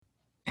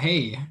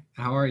Hey,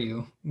 how are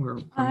you? We're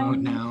remote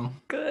I'm now.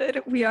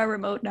 good. We are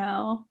remote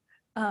now.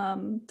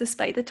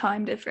 Despite the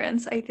time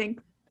difference, I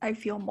think I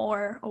feel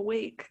more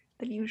awake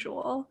than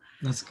usual.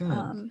 That's good.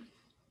 Um,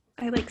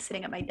 I like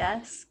sitting at my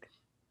desk,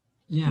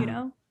 you Yeah.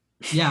 know?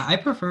 Yeah, I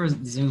prefer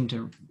Zoom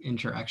to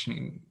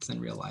interactions in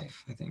real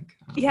life, I think.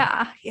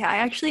 Yeah, I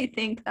actually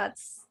think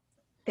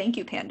thank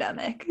you,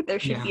 pandemic. There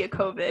should Yeah, be a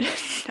COVID.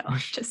 No,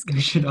 just we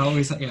kidding. should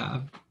always,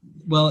 yeah.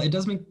 Well, it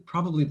does make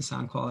probably the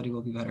sound quality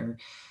will be better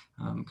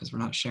because we're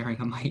not sharing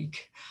a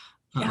mic.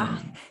 Yeah,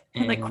 Um,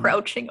 and like and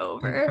crouching and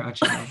over,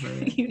 crouching over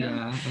it, you know?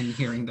 yeah, and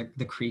hearing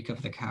the creak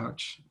of the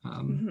couch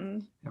hmm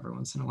every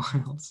once in a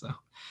while. So,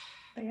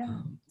 But yeah,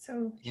 um,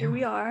 so here yeah,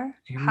 we are.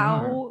 here we are.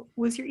 How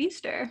was your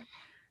Easter?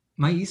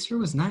 My Easter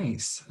was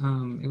nice.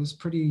 It was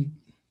pretty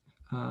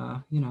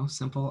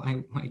simple.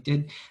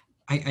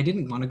 I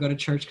didn't want to go to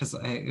church because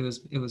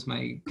it was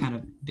my kind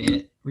of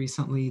bit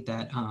recently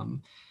that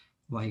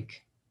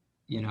like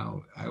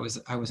I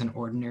was an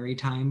ordinary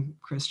time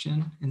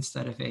Christian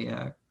instead of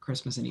a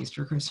Christmas and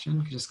Easter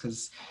Christian, just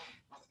because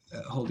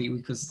Holy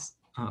Week was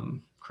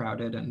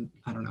crowded, and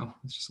I don't know,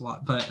 it's just a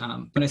lot. But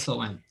I still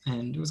went,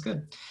 and it was good.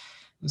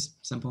 It was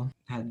simple.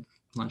 Had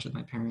lunch with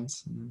my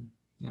parents, and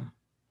yeah,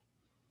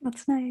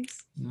 That's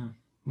nice. yeah.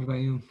 What about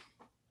you?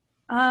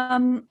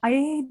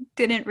 I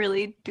didn't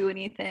really do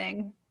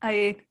anything.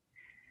 I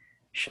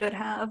should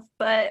have,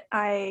 but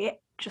I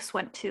just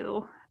went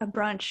to a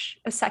brunch,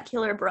 a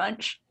secular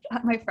brunch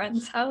at my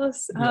friend's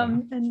house. Yeah.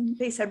 And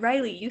they said,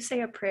 Riley, you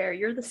say a prayer.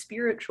 You're the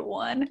spiritual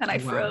one. And I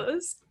Wow.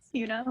 froze.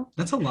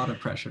 That's a lot of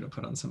pressure to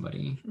put on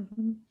somebody.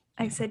 Mm-hmm.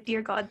 I Yeah, said,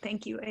 Dear God,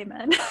 thank you.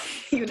 Amen. I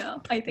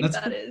think that's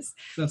that good. is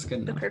That's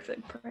good the enough.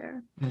 perfect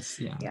prayer. That's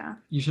yeah. Yeah.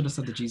 You should have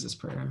said the Jesus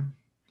prayer.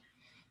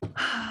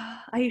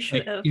 I should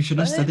Like have, you should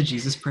have said but the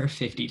Jesus prayer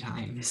 50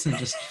 times and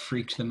just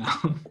freaked them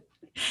out.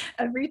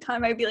 every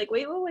time I'd be like,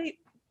 wait,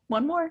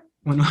 one more.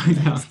 When And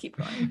then yeah, just keep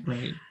going.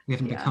 right. We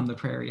haven't Yeah. become the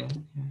prayer yet.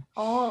 Yeah.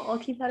 I'll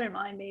keep that in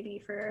mind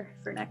maybe for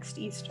next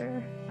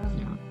Easter.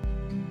 Yeah.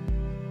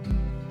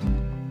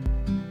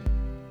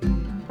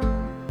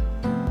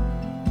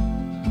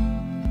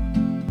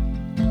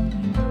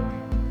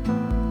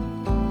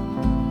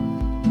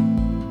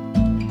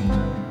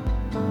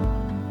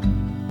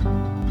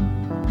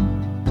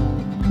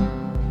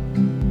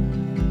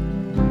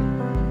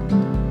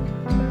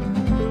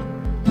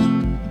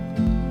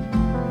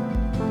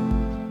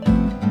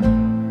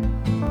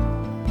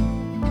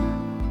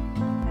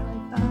 I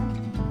like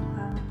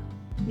that.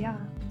 Yeah.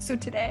 So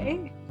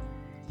today,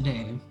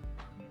 Today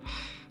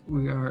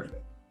we are.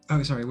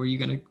 Oh, sorry. Were you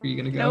gonna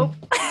go? nope,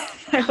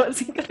 I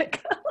wasn't gonna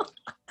go.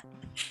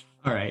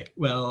 All right.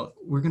 Well,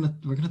 we're gonna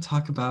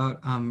talk about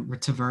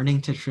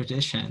returning to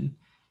tradition,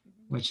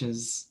 which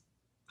is,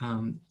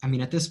 I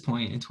mean, at this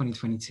point in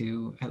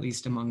 2022, at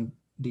least among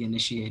the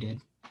initiated,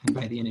 and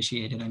by the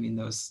initiated, I mean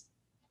those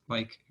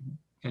like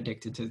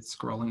addicted to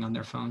scrolling on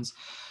their phones,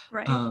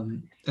 Right.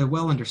 a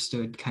well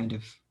understood kind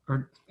of,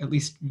 or at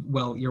least,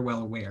 well, you're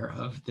well aware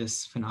of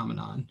this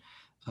phenomenon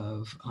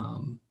of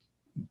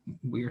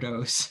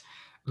weirdos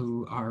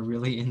who are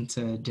really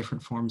into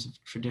different forms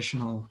of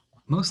traditional,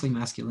 mostly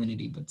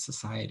masculinity, but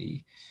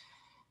society.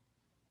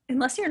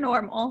 Unless you're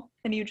normal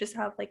and you just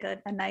have like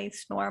a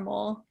nice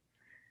normal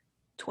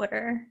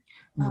Twitter,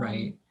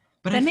 Right. um,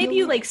 But I then feel maybe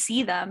you like like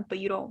see them, but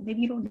you don't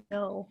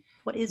know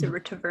what is a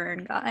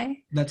Retavern guy.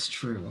 that's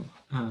true.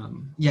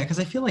 Yeah, because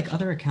I feel like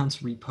other accounts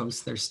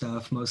repost their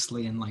stuff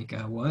mostly in like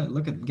a what?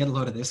 Look at get a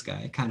load of this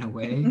guy kind of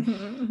way.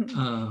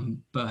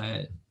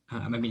 But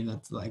I mean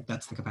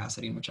that's the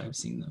capacity in which I've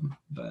seen them.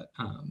 But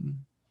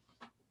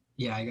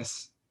yeah, I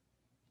guess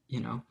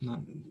not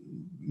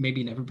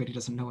maybe everybody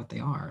doesn't know what they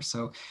are.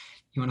 So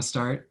you want to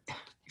start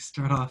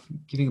off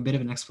giving a bit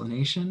of an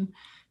explanation.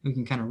 We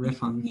can kind of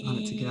riff on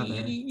it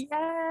together.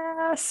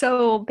 Yeah.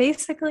 So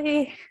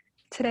basically,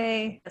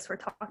 today, as we're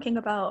talking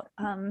about,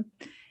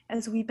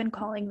 as we've been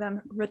calling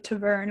them,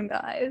 Retavern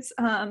guys,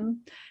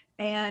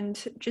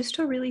 and just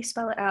to really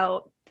spell it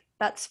out,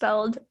 that's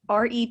spelled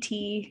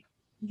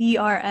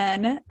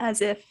RETVRN,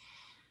 as if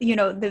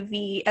the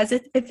V, as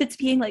if it's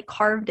being like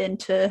carved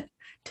into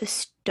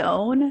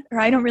stone, or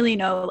I don't really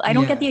know. I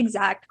don't get Yeah, the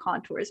exact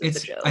contours of the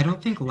I joke.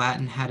 don't think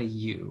Latin had a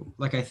U.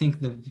 Like I think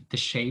the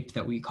shape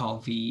that we call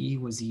V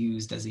was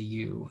used as a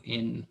U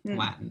in Mm.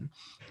 Latin.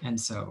 And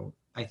so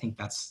I think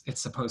it's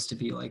supposed to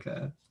be like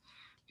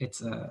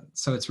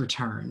so it's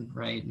return,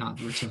 right? Not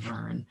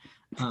return.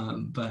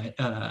 But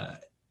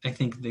I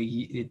think the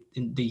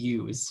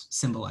U is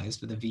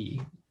symbolized with a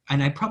V.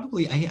 And I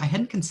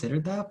hadn't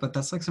considered that, but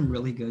that's like some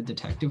really good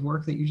detective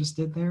work that you just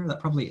did there. That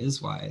probably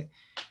is why,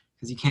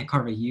 because you can't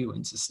carve a U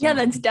into Yeah,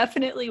 that's stone.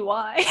 definitely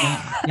why.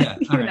 Yeah, yeah.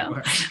 All you right.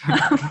 know.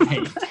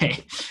 Hey,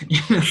 hey.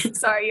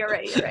 Sorry, you're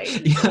right. You're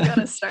right. We Yeah,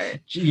 gotta start.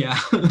 yeah.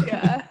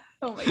 Yeah.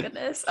 Oh my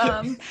goodness.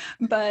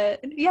 But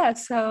yeah,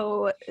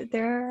 so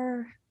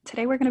there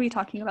today we're gonna be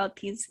talking about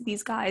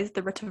these guys,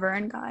 the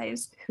Retavern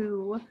guys,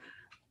 who,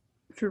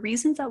 for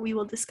reasons that we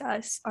will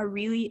discuss, are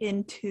really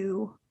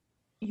into,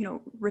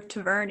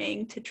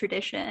 returning to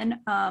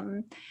tradition.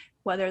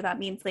 whether that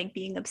means like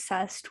being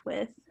obsessed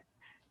with,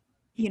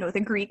 you know, the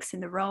Greeks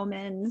and the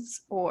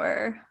Romans,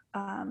 or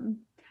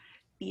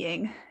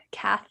being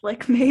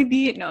Catholic,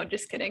 maybe. No,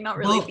 just kidding. Not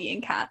really Well,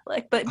 being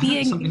Catholic, but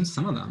I don't, being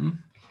some of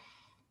them.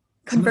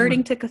 converting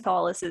Are, to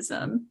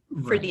Catholicism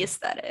for the right,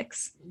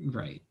 aesthetics,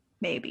 right.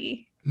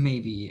 maybe.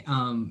 Maybe.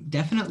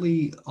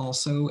 Definitely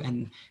also,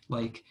 and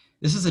like,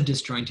 this is a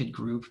disjointed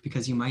group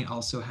because you might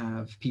also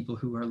have people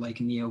who are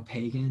like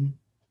neo-pagan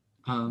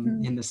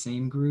in the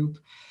same group.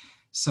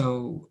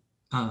 So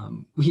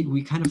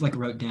we kind of like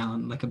wrote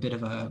down like a bit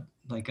of a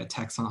like a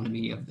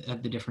taxonomy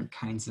of the different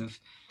kinds of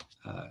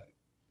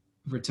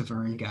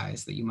RETVRN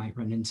guys that you might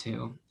run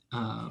into.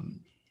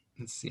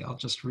 Let's see, I'll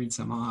just read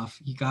some off.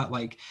 You got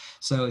like,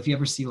 so if you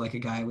ever see like a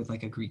guy with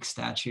like a Greek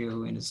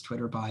statue in his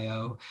Twitter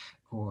bio,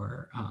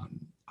 or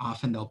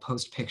often they'll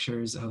post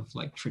pictures of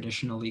like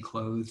traditionally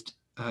clothed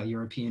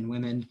European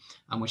women,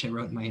 which I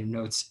wrote in my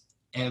notes,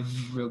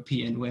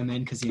 European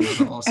women, because you know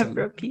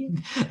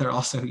they're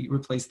also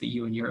replace the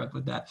U in Europe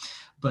with that.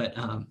 But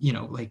you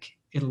know, like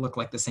it'll look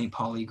like the St.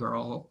 Pauli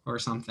girl or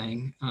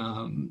something.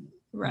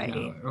 Right.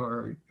 You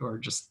know, or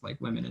just like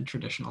women in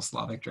traditional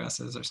Slavic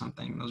dresses or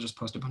something. They'll just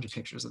post a bunch of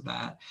pictures of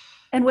that.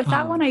 And with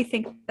that one, I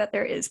think that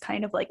there is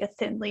kind of like a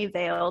thinly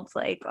veiled,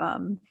 like,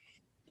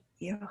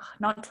 you know,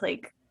 not to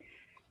like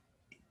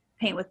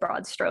paint with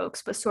broad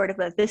strokes, but sort of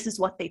a this is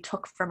what they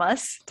took from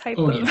us type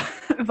of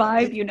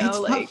vibe, you know, it's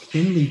like not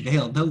thinly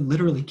veiled. They'll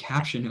literally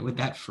caption it with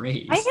that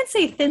phrase. I can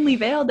say thinly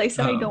veiled. I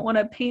said I don't want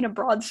to paint a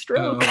broad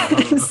stroke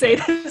and say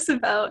this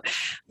about,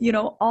 you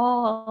know,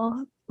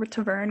 all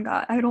RETVRN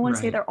guys. I don't want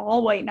to say they're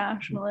all white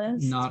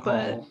nationalists. Not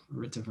but all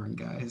RETVRN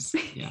guys.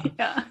 Yeah.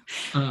 yeah.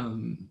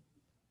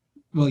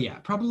 Well, yeah,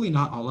 probably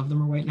not all of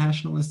them are white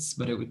nationalists,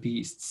 but it would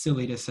be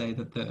silly to say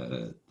that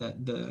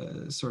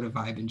the sort of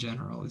vibe in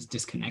general is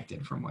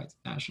disconnected from white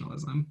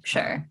nationalism.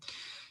 Sure.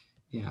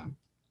 Yeah.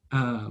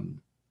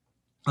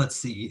 Let's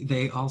see.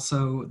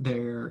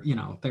 They're you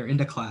know, they're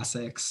into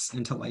classics,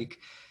 into like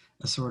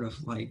a sort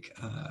of like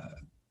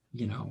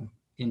you know,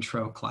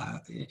 intro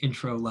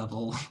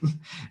level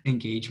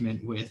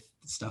engagement with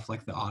stuff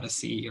like the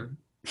Odyssey, or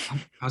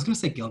I was gonna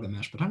say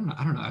Gilgamesh, but I don't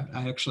know.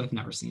 I actually have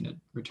never seen a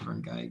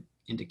RETVRN guy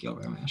into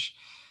Gilgamesh.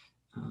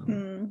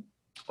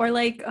 Or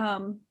like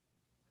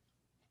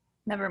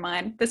never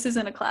mind, this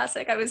isn't a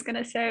classic, I was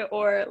gonna say,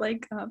 or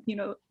like you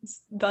know,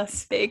 Thus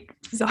Spake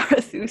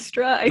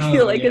Zarathustra, I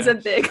feel like is a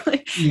big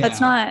like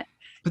that's not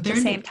but they're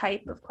the same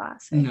type of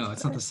classic. No,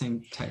 it's not the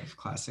same type of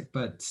classic,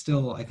 but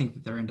still I think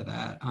that they're into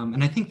that.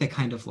 And I think they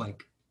kind of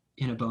like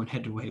in a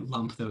boneheaded way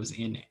lump those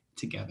in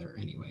together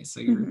anyway, so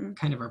you're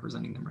kind of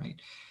representing them right.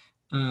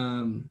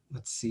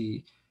 Let's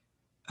see.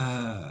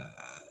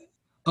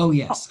 Oh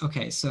yes,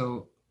 okay,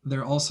 so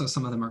there also,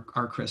 some of them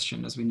are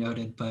Christian, as we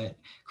noted, but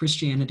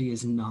Christianity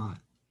is not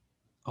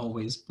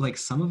always, like,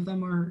 some of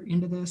them are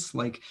into this.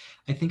 Like,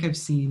 I think I've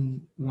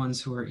seen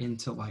ones who are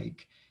into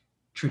like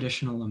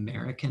traditional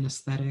American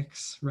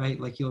aesthetics, right?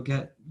 Like you'll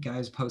get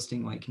guys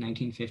posting like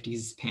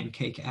 1950s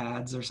pancake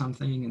ads or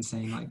something and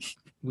saying like,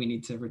 we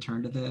need to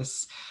return to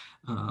this.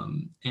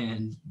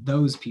 And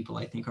those people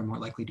I think are more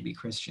likely to be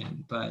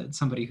Christian, but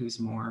somebody who's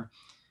more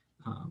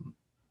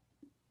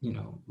you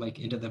know, like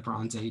into the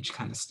Bronze Age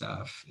kind of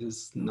stuff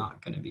is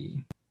not going to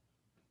be.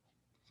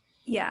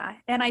 Yeah,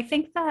 and I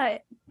think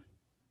that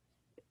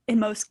in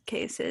most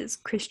cases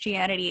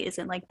Christianity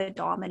isn't like the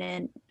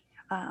dominant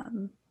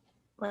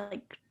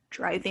like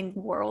driving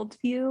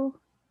worldview,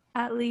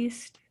 at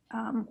least,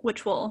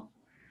 which we'll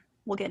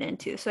get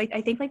into. So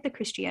I think like the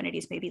Christianity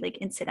is maybe like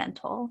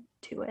incidental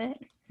to it.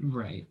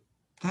 Right.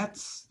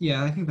 That's,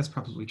 yeah, I think that's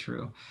probably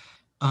true.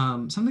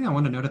 Something I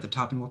want to note at the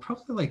top, and we'll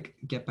probably like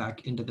get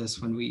back into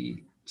this when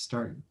we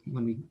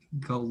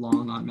go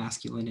long on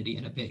masculinity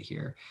in a bit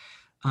here,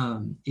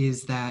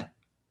 is that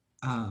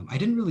I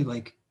didn't really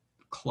like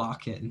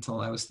clock it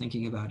until I was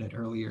thinking about it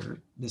earlier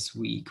this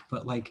week,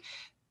 but like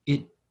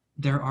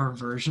there are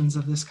versions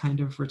of this kind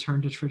of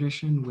return to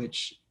tradition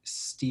which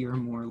steer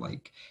more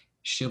like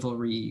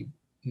chivalry,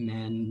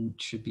 men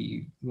should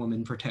be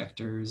woman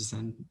protectors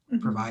and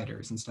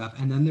providers and stuff.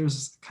 And then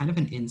there's kind of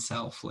an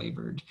incel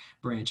flavored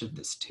branch of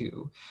this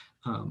too,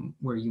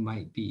 where you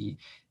might be,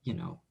 you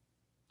know,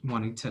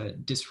 wanting to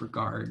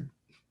disregard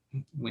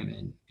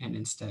women and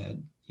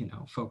instead, you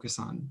know, focus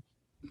on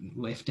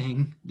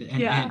lifting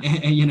and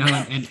you know,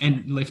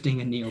 and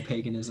lifting and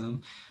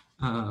neo-paganism,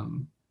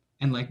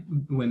 and like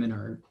women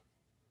are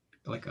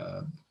like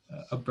a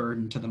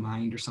burden to the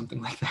mind or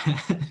something like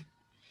that.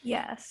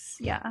 Yes,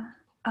 yeah.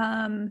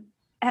 And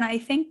I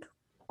think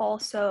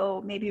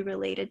also maybe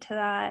related to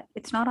that,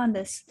 it's not on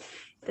this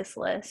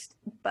list,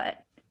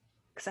 but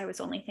because I was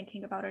only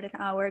thinking about it an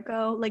hour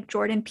ago, like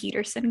Jordan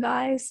Peterson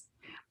guys.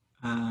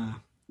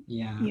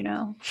 Yeah. You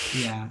know?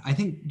 Yeah. I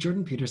think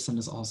Jordan Peterson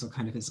is also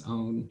kind of his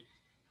own.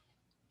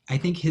 I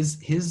think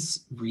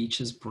his reach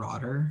is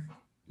broader,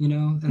 you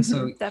know? And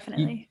so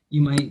definitely.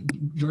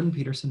 Jordan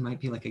Peterson might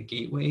be like a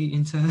gateway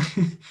into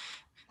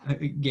a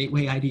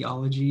gateway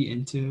ideology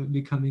into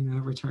becoming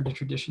a return to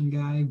tradition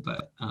guy,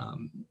 but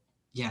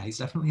yeah, he's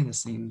definitely in the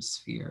same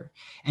sphere.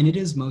 And it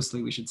is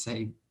mostly, we should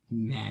say,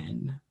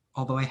 men.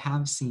 Although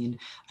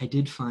I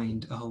did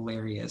find a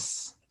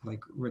hilarious,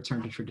 like,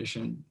 return to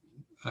tradition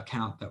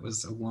account that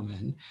was a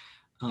woman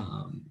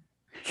um,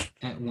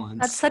 at That's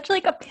once. such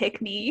like a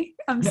pick me.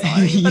 I'm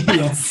sorry, but Yeah,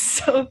 that's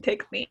so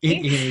pick me.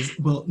 it is.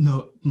 Well,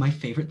 no, my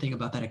favorite thing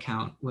about that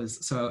account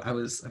was, so I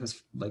was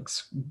like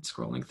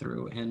scrolling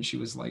through, and she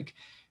was like,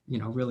 you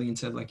know, really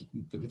into like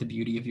the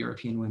beauty of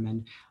European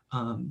women.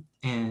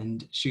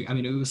 And she, I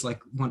mean, it was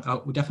like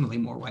definitely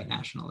more white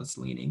nationalist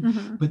leaning.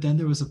 Mm-hmm. But then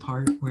there was a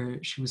part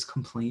where she was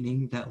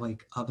complaining that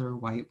like other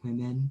white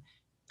women,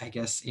 I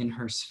guess in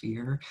her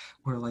sphere,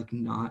 were like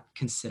not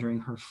considering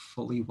her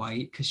fully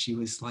white because she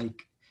was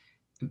like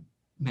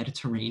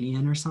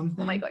Mediterranean or Oh my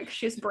something. god,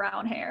 she has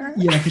brown hair.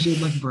 Yeah, because she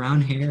had like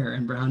brown hair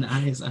and brown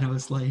eyes, and I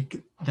was like,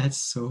 "That's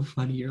so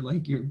funny." You're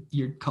like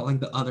you're calling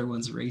the other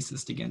ones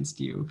racist against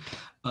you,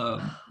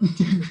 um,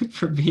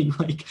 for being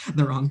like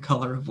the wrong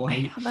color of I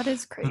white. know, that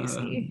is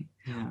crazy.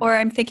 Yeah, Or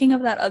I'm thinking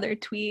of that other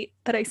tweet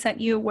that I sent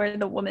you where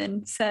the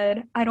woman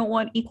said, I don't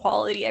want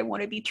equality, I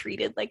want to be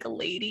treated like a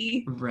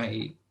lady.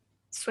 right.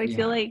 So I feel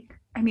Yeah, like,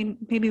 I mean,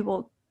 maybe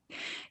we'll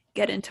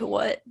get into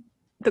what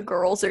the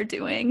girls are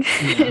doing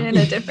yeah, in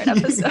a different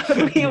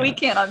episode. We yeah.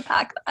 can't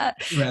unpack that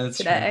Right, that's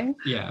true. today.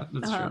 Yeah,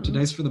 that's true. Um,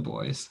 Today's for the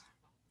boys.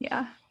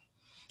 yeah,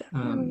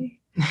 Um, definitely.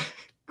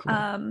 cool.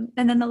 And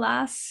then the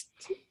last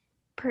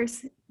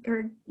person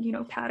or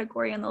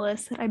category on the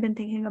list that I've been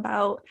thinking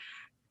about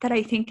that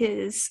I think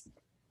is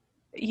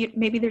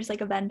maybe there's like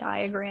a Venn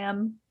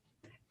diagram,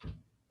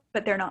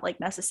 but they're not like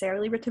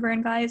necessarily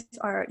RETVRN guys,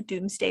 are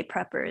doomsday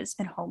preppers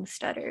and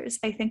homesteaders.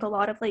 I think a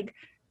lot of like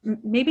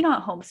maybe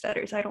not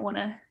homesteaders. I don't want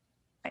to.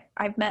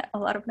 I've met a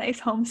lot of nice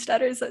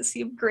homesteaders that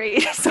seem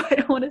great, so I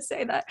don't want to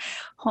say that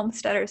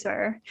homesteaders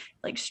are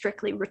like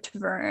strictly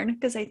RETVRN,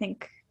 because I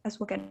think, as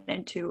we'll get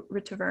into,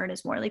 RETVRN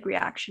is more like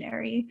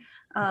reactionary.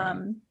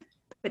 Right.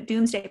 But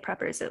doomsday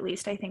preppers, at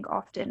least, I think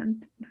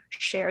often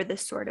share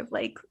this sort of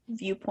like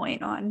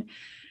viewpoint on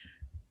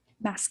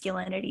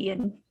masculinity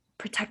and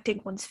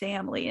protecting one's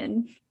family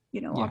and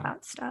all Yeah.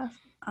 that stuff.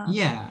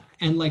 Yeah,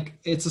 and like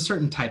it's a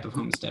certain type of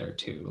homesteader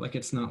too. Like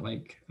it's not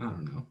like, I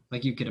don't know,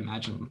 like you could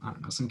imagine, I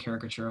don't know, some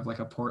caricature of like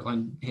a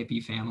Portland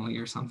hippie family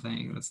or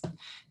something that's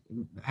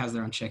has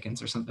their own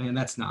chickens or something, and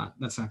that's not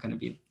going to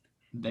be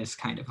this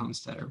kind of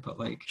homesteader. But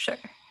like, Sure.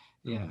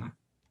 yeah.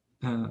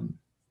 Um,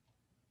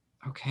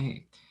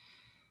 okay.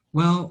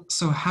 Well,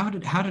 so how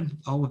did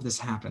all of this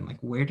happen? Like,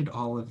 where did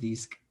all of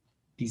these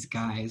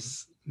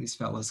guys, these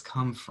fellas,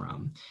 come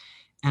from?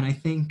 And I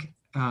think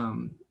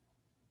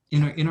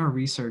in our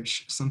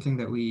research,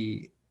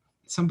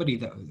 somebody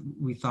that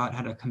we thought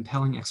had a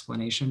compelling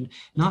explanation,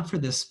 not for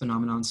this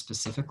phenomenon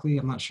specifically.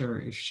 I'm not sure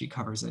if she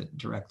covers it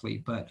directly,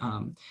 but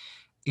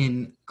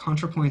in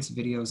ContraPoint's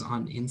videos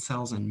on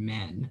incels and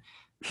men,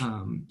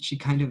 she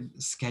kind of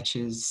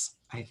sketches,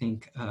 I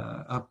think,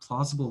 a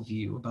plausible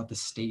view about the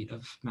state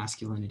of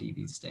masculinity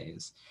these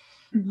days.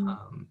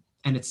 Mm-hmm.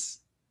 And it's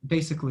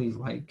basically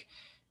like,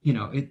 you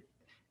know,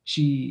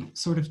 she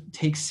sort of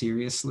takes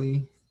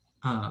seriously,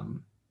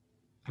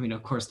 I mean,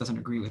 of course, doesn't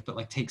agree with, but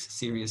like takes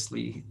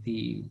seriously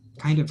the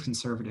kind of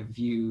conservative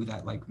view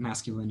that like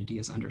masculinity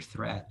is under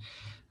threat.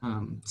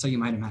 So you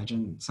might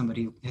imagine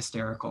somebody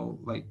hysterical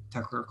like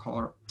Tucker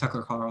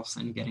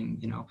Carlson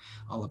getting,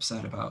 all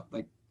upset about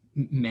like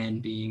men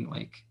being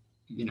like,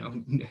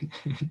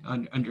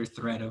 under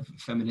threat of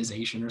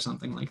feminization or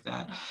something like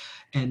that.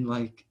 And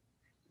like,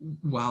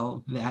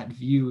 while that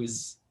view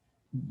is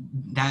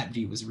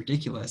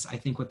ridiculous, I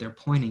think what they're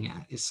pointing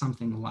at is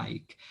something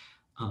like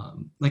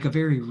a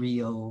very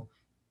real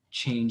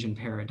change in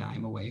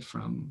paradigm away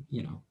from,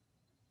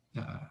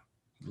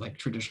 like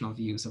traditional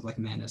views of like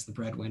men as the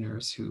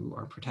breadwinners who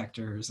are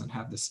protectors and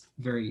have this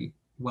very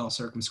well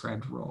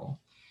circumscribed role.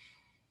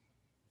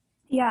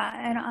 Yeah,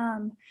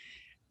 and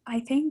I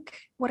think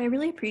what I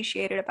really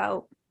appreciated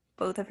about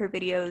both of her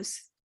videos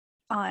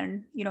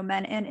on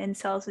men and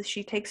incels is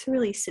she takes a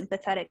really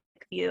sympathetic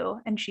view,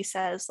 and she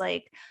says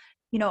like,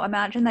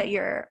 imagine that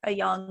you're a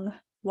young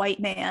white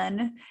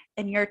man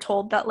and you're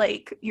told that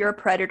like you're a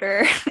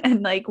predator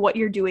and like what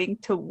you're doing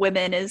to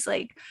women is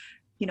like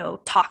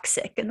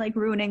toxic and like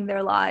ruining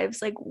their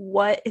lives. Like,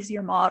 what is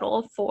your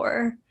model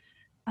for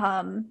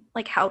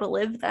like how to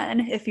live then,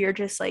 if you're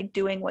just like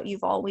doing what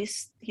you've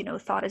always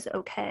thought is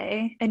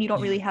okay, and you don't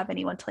Yeah. really have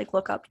anyone to like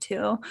look up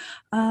to?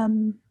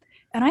 um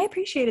and I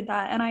appreciated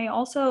that. And I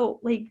also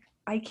like,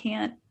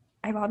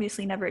 I've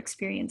obviously never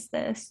experienced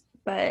this,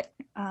 but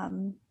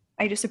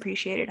I just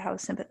appreciated how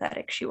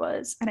sympathetic she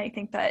was. And I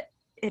think that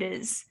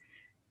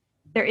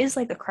there is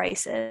like a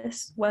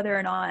crisis. Whether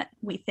or not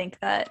we think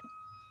that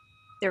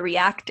they're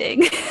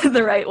reacting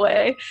the right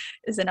way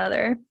is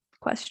another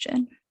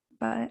question.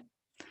 But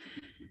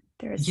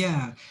there's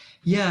Yeah.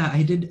 Yeah,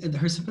 I did.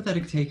 Her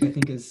sympathetic take, I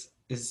think, is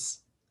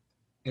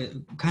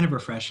kind of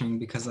refreshing,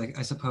 because like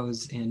I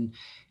suppose in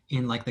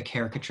like the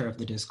caricature of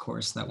the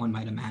discourse that one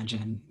might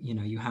imagine,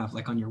 you have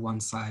like on your one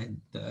side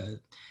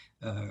the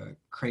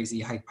crazy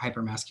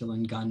hyper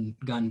masculine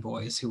gun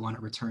boys who want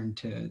to return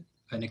to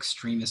an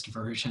extremist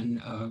version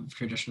of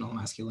traditional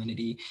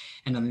masculinity,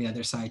 and on the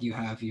other side you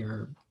have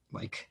your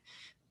like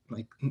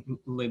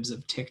libs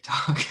of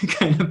TikTok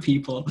kind of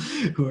people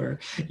who are,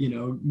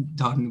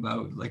 talking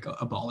about like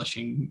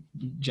abolishing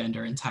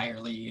gender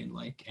entirely, and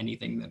like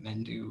anything that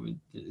men do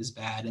is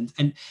bad.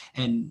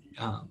 And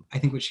I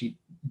think what she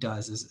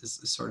does is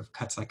sort of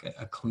cuts like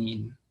a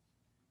clean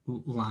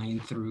line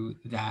through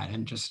that,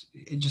 and just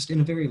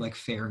in a very like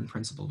fair and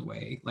principled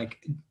way,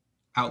 like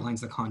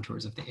outlines the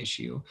contours of the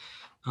issue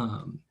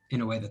in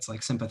a way that's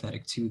like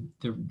sympathetic to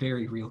the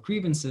very real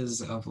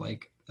grievances of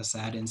like a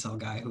sad incel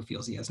guy who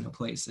feels he has no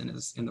place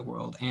in the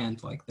world,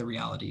 and like the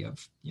reality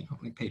of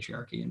like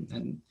patriarchy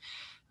and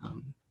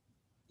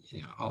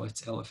all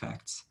its ill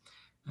effects.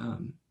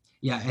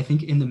 Yeah, I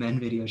think in the men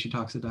video she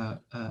talks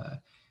about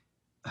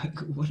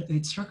what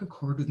it struck a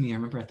chord with me. I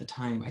remember at the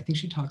time, I think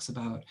she talks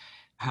about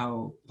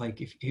how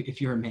like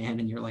if you're a man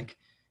and you're like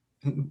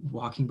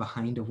walking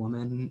behind a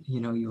woman,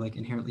 you like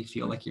inherently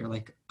feel like you're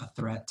like a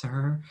threat to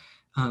her.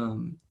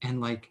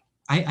 And like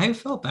I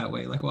felt that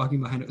way, like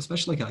walking behind,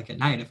 especially like at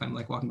night, if I'm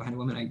like walking behind a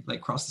woman, I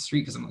like cross the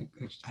street because I'm like,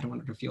 I don't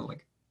want her to feel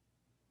like,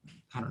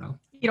 I don't know.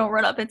 You don't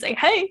run up and say,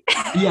 hey.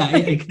 Yeah,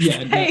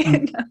 yeah.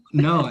 Hey.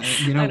 No,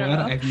 you know what?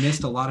 Know. I've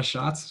missed a lot of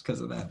shots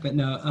because of that. But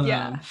no,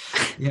 yeah.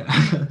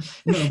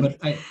 No,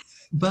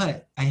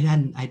 but I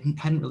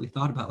hadn't really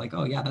thought about like,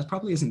 oh yeah, that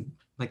probably isn't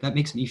like, that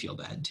makes me feel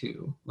bad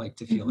too. Like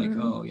to feel like,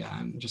 oh yeah,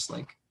 I'm just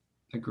like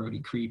a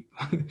grody creep.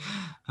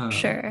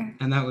 Sure.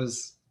 And that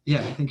was,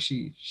 yeah, I think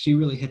she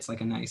really hits like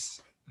a nice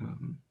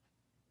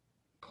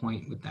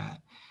point with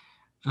that.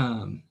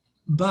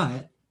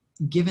 But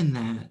given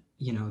that,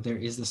 there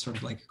is this sort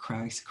of like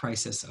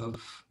crisis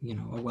of,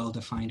 a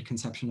well-defined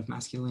conception of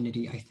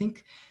masculinity, I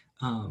think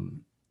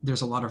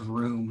there's a lot of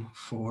room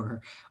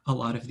for a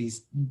lot of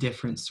these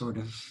different sort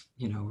of,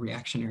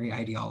 reactionary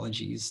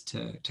ideologies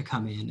to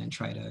come in and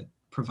try to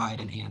provide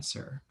an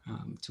answer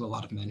to a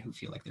lot of men who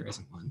feel like there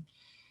isn't one.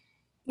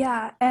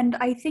 Yeah, and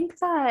I think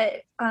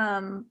that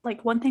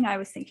like one thing I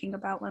was thinking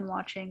about when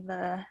watching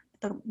the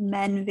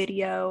men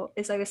video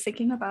is I was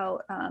thinking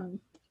about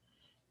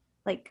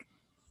like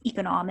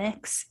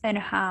economics, and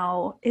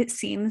how it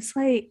seems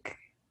like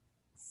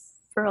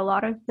for a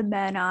lot of the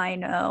men I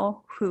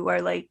know who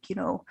are like,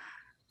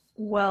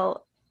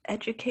 well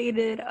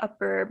educated,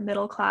 upper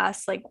middle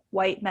class, like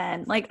white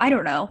men, like I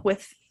don't know,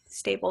 with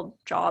stable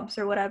jobs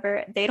or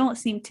whatever, they don't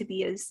seem to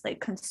be as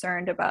like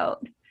concerned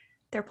about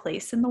their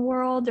place in the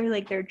world or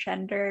like their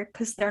gender,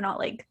 because they're not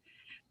like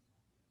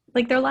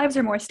their lives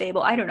are more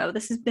stable. I don't know,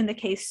 this has been the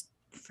case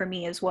for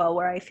me as well,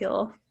 where I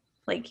feel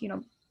like,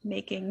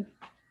 making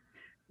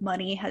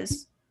money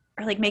has,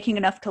 or like making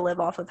enough to live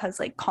off of,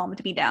 has like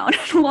calmed me down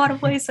in a lot of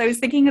ways. So I was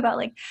thinking about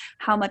like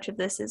how much of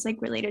this is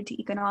like related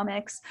to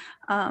economics,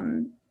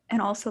 and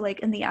also like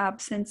in the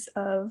absence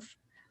of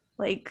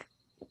like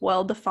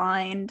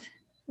well-defined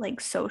like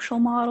social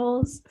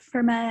models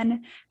for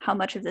men, how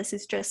much of this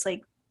is just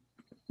like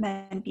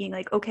men being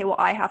like, okay, well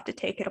I have to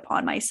take it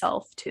upon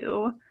myself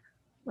to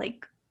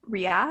like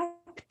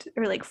react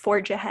or like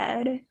forge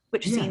ahead,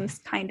 which seems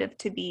kind of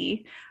to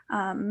be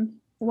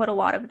what a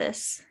lot of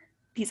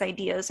these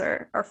ideas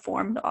are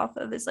formed off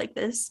of, is like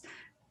this,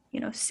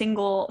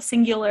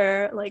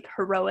 singular like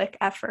heroic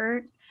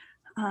effort.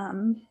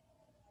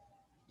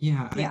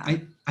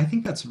 I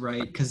think that's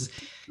right, because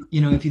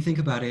if you think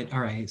about it, all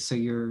right, so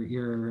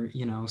you're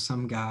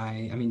some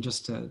guy, I mean,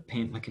 just to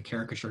paint like a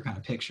caricature kind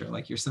of picture,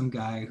 like you're some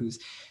guy who's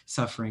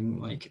suffering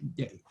like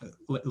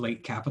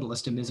late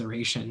capitalist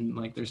immiseration,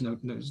 like there's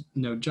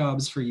no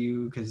jobs for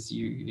you because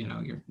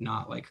you're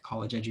not like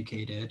college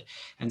educated,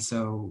 and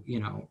so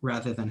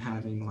rather than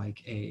having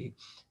like a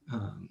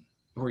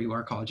or you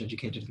are college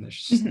educated and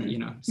there's just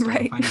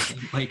right. financing,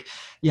 like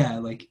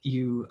like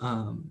you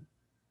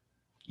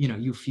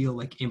feel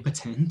like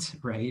impotent,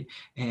 right?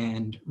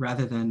 And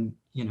rather than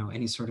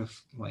any sort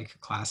of like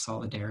class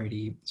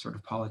solidarity sort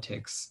of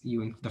politics,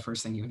 the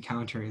first thing you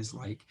encounter is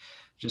like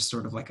just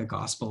sort of like a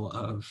gospel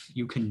of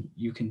you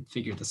can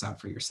figure this out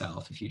for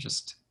yourself if you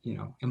just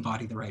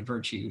embody the right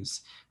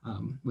virtues,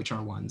 which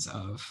are ones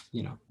of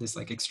this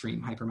like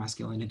extreme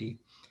hypermasculinity.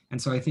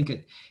 And so I think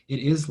it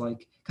is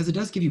like, because it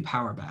does give you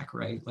power back,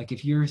 right? Like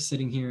if you're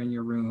sitting here in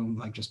your room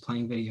like just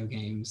playing video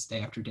games day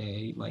after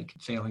day, like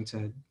failing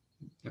to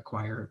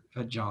acquire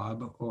a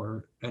job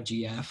or a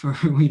GF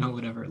or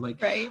whatever,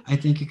 like right. I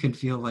think it could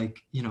feel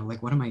like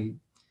like what am I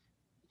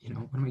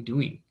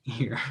doing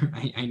here?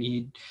 I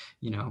need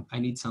I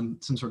need some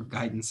sort of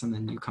guidance. And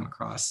then you come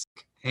across,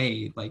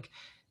 hey, like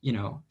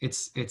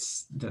it's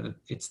the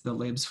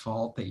lib's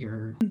fault that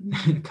you're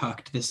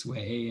cucked this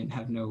way and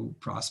have no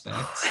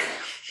prospects.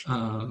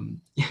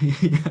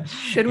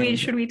 Should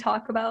we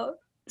talk about,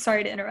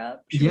 sorry to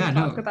interrupt, should we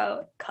talk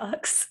about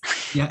cucks?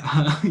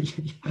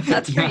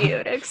 That's for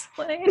you to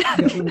explain.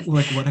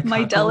 Like what a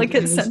my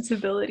delicate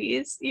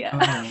sensibilities.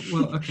 Oh,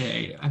 well,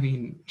 okay, I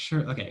mean,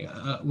 sure, okay,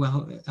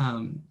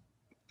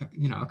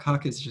 a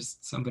cuck is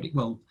just somebody,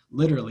 well,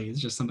 literally it's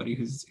just somebody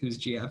whose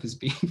GF is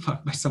being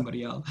fucked by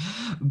somebody else.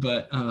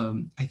 But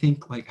I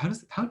think, like,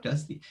 how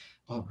does the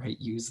alt-right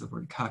use the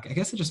word cuck? I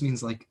guess it just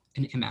means like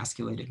an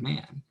emasculated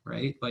man,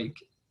 right? Like,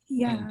 and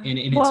Yeah. in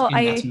its Well,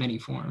 in that's many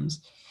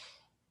forms.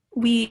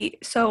 we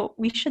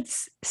should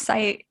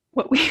cite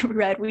what we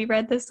read. We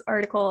read this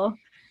article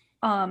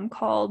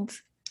called,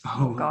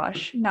 oh Oh,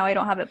 gosh, now I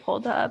don't have it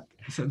pulled up.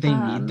 so they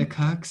need the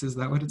cucks? Is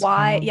that what it's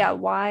Why, called? yeah,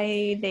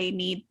 why they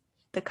need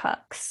the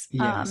cucks,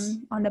 Yes.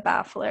 on the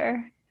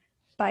Baffler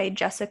by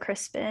Jessa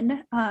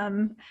Crispin.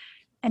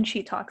 And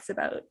she talks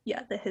about,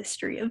 yeah, the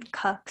history of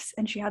cucks.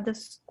 And she had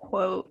this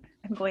quote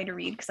I'm going to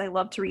read because I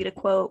love to read a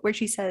quote where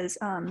she says,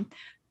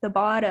 the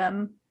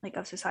bottom, like,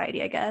 of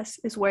society, I guess,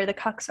 is where the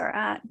cucks are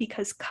at,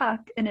 because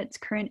cuck in its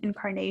current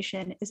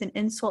incarnation is an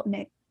insult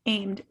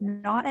aimed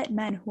not at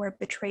men who are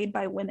betrayed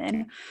by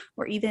women,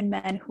 or even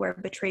men who are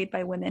betrayed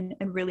by women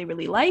and really,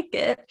 really like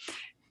it.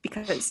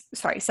 Because,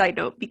 sorry, side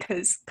note,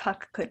 because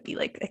cuck could be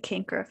like a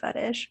kink or a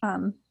fetish.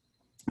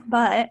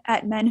 But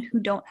at men who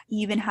don't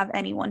even have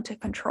anyone to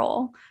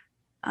control.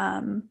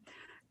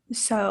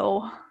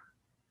 So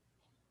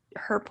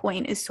her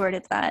point is sort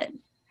of that,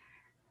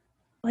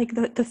 like,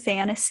 the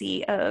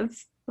fantasy of,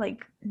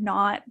 like,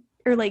 not,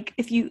 or like,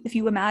 if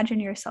you imagine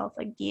yourself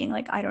like being,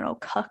 like, I don't know,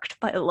 cucked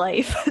by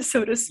life,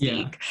 so to Yeah.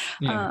 speak,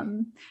 Yeah.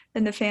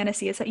 then the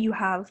fantasy is that you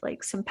have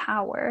like some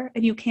power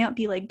and you can't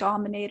be like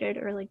dominated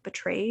or like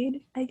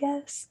betrayed, I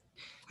guess.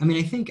 I mean,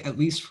 I think at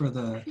least for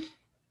the,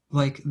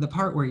 like, the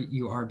part where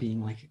you are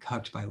being like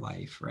cucked by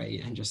life,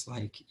 right, and just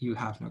like you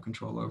have no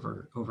control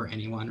over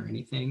anyone or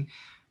anything.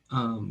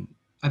 um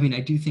I mean,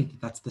 I do think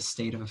that that's the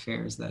state of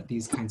affairs that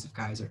these kinds of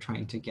guys are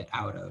trying to get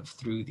out of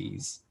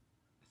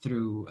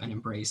through an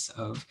embrace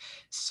of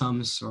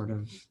some sort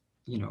of,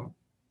 you know,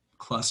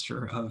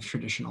 cluster of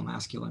traditional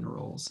masculine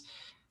roles.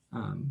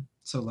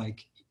 So,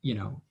 like, you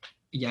know,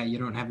 yeah, you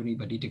don't have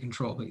anybody to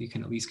control, but you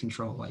can at least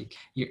control like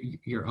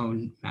your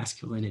own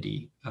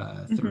masculinity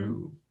Mm-hmm.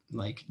 through,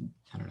 like,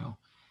 I don't know,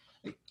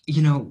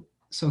 you know.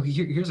 So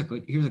here's a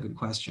good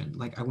question.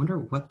 Like, I wonder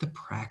what the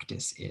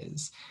practice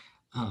is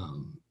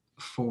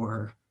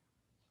for,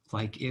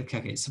 like,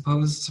 okay,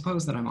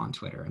 suppose that I'm on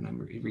Twitter and I'm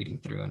reading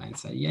through and I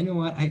say, you know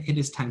what, it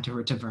is time to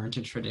return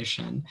to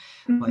tradition,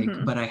 like,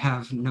 Mm-hmm. but I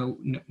have no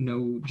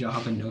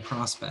job and no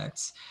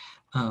prospects.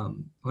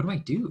 What do I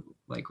do?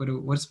 Like,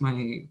 what's my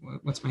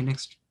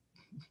next?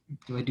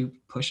 Do I do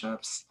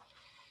push-ups?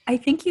 I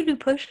think you do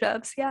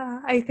push-ups. Yeah,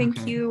 I think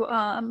Okay, you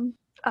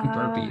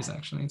burpees,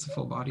 actually. It's a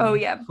oh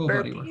yeah, full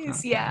body burpees.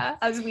 workout. Yeah, Yeah,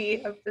 as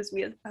we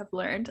have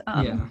learned,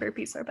 yeah,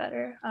 burpees are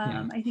better.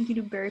 yeah. I think you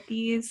do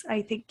burpees.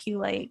 I think you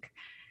like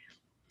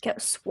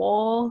get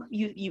swole.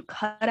 You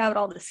cut out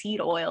all the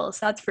seed oils.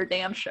 That's for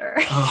damn sure.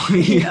 Oh,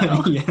 You yeah,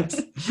 know.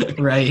 yes,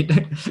 right.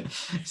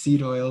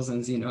 Seed oils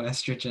and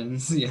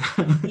xenoestrogens. Yeah.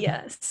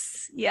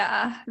 Yes.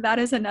 Yeah, that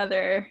is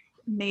another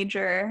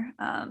major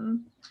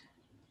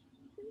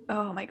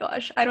oh my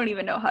gosh, I don't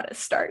even know how to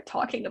start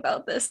talking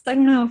about this. I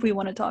don't know if we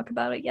want to talk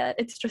about it yet.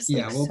 It's just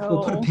Yeah, like we'll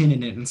put a so pin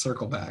in it and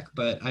circle back.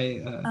 But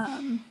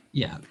um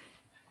yeah,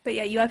 but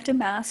yeah, you have to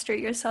master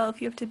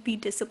yourself. You have to be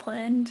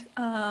disciplined.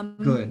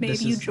 good.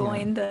 This Maybe you is, yeah,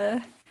 join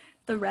the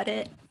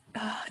Reddit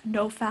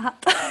no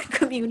fap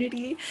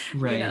community, you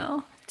right,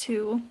 know,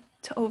 to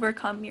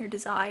overcome your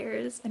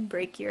desires and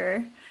break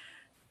your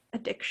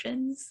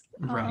addictions.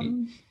 right.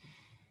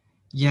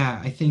 Yeah,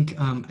 I think,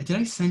 did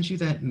I send you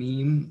that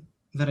meme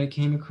that I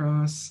came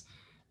across?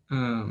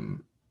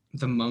 Um,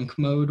 the monk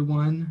mode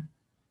one.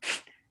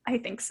 I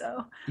think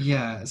so.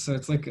 Yeah, so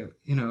it's like, it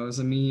was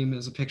a meme. It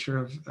was a picture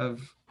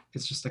of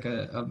it's just like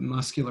a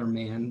muscular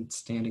man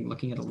standing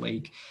looking at a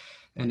lake,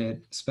 and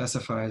it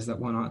specifies that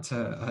one ought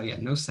to, yeah,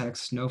 no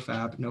sex, no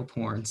fap, no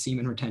porn,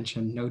 semen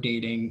retention, no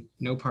dating,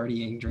 no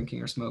partying, drinking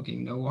or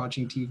smoking, no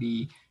watching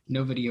TV,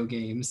 no video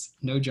games,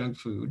 no junk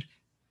food,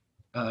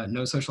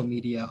 no social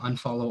media,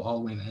 unfollow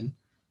all women,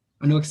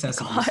 or no My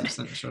excessive use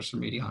of God. social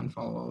media,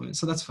 unfollow all women.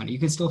 So that's funny. You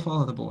can still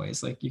follow the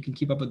boys, like you can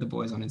keep up with the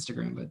boys on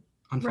Instagram, but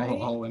unfollow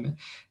Right? all women,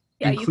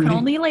 Yeah, you can including,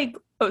 only like,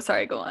 oh,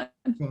 sorry, go on.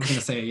 well, I was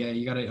gonna say, yeah,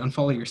 you gotta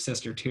unfollow your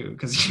sister too,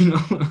 because you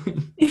know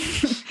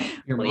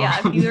your Well, yeah,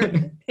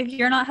 mom. if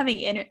you're not having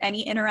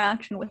any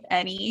interaction with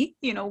any,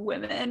 you know,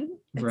 women,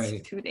 it's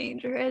Right, too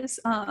dangerous.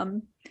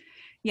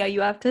 Yeah,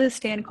 you have to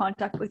stay in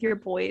contact with your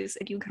boys,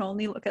 and you can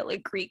only look at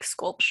like Greek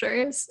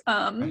sculptures,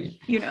 right,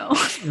 you know,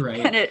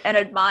 right. and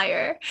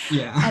admire,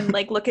 Yeah. and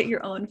like look at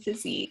your own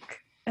physique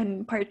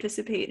and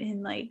participate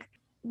in, like,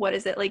 what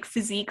is it, like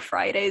Physique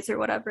Fridays or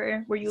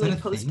whatever, where you Is that a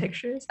like post thing?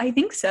 pictures. I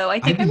think so. I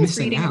I've think I been was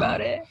missing reading about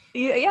out. it.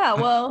 Yeah, yeah,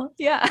 I, well,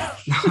 yeah.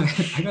 no,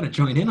 I gotta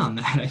join in on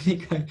that. I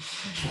think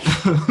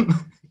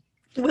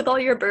With all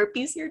your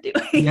burpees you're doing,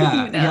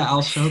 yeah, you yeah. know.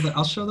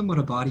 I'll show them what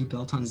a body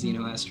built on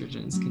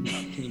xenoestrogens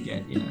can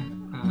get. Yeah.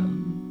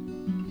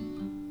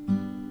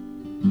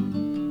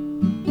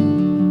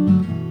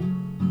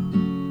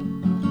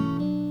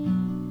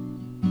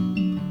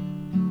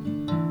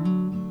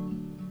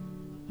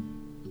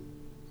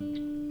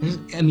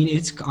 I mean,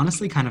 it's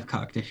honestly kind of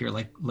cucked if you're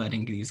like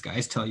letting these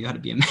guys tell you how to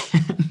be a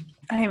man.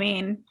 I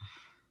mean,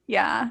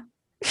 yeah.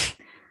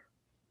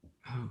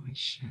 Holy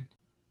shit.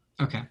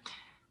 Okay.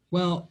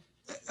 Well,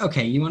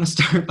 okay. You want to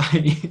start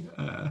by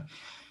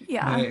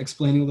Yeah.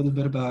 explaining a little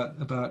bit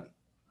about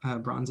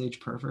Bronze Age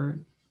pervert?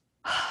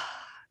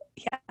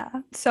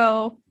 Yeah.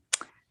 So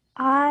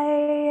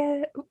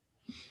I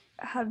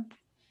have,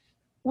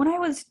 when I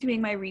was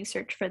doing my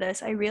research for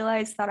this, I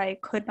realized that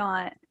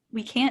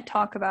we can't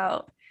talk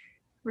about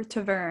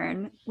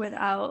RETVRN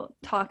without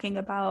talking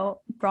about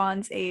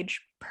Bronze Age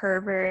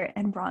pervert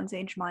and Bronze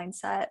Age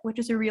mindset, which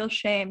is a real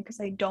shame because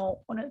I don't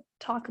want to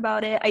talk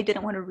about it. I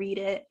didn't want to read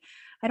it.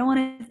 I don't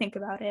want to think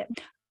about it.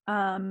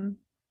 Um,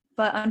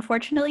 but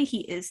unfortunately,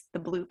 he is the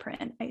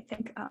blueprint, I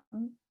think.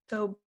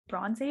 So,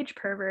 Bronze Age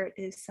pervert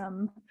is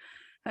some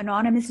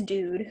anonymous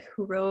dude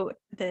who wrote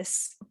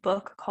this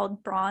book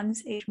called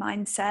Bronze Age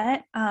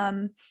Mindset.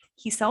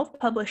 He self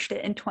published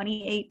it in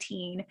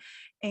 2018,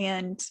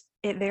 and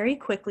it very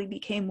quickly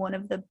became one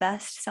of the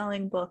best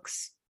selling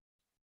books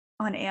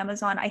on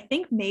Amazon. I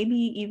think maybe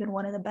even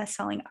one of the best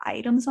selling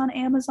items on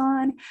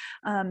Amazon,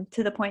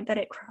 to the point that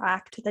it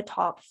cracked the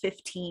top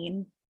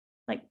 15,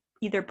 like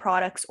either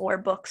products or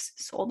books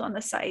sold on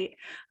the site,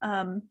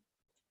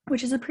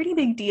 which is a pretty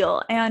big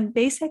deal. And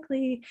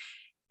basically,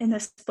 in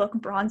this book,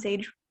 Bronze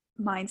Age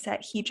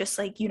Mindset, he just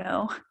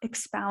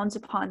expounds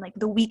upon like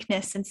the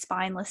weakness and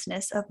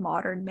spinelessness of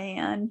modern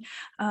man,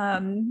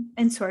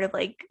 and sort of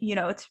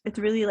it's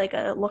really like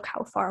a look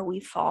how far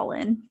we've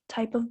fallen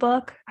type of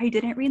book. I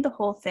didn't read the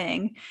whole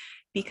thing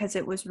because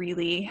it was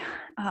really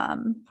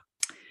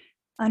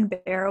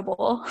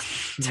unbearable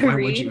to Why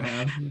would you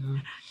read. have?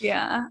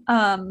 Yeah.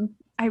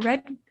 I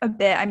read a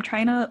bit. I'm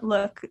trying to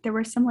look. There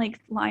were some like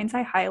lines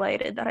I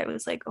highlighted that I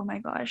was like, oh my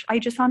gosh. I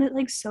just found it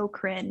like so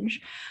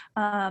cringe.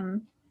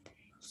 Um,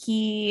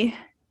 he,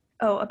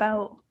 oh,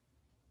 about,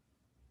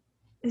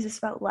 is this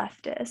about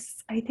leftists?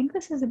 I think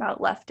this is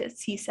about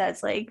leftists. He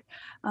says like,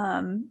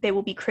 they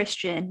will be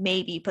Christian,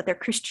 maybe, but their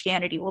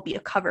Christianity will be a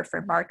cover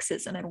for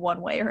Marxism in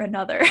one way or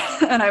another.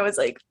 And I was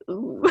like,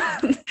 ooh,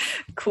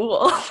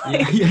 cool. Yeah,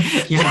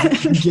 Like, yeah,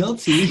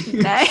 guilty.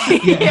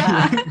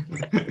 yeah.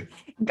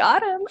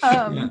 Got him.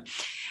 Yeah.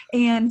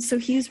 And so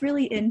he's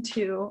really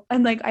into,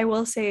 and like I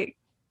will say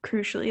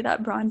crucially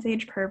that Bronze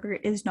Age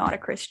pervert is not a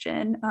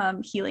Christian.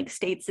 He like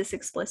states this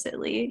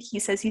explicitly. He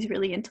says he's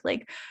really into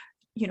like,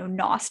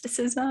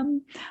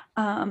 Gnosticism.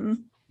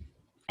 And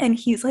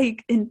he's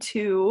like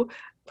into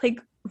like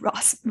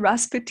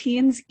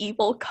Rasputin's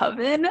evil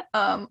coven.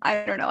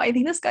 I don't know. I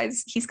think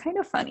he's kind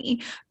of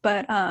funny,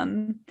 but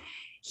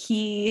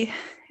he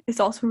is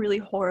also really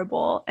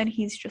horrible, and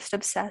he's just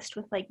obsessed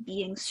with like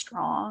being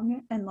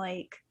strong and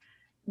like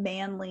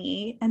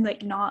manly and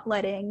like not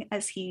letting,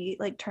 as he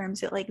like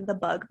terms it, like the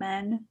bug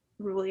men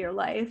rule your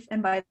life.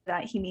 And by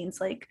that he means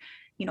like,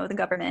 the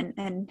government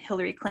and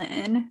Hillary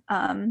Clinton,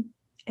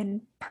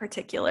 in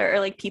particular, or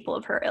like people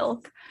of her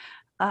ilk.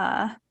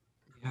 Yeah.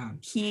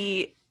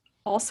 He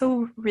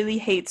also really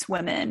hates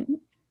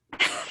women,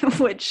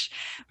 which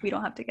we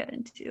don't have to get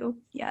into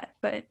yet,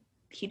 but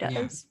he Yeah.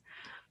 does.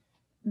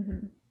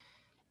 Mm-hmm.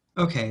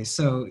 Okay,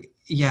 so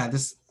yeah,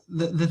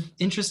 the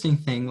interesting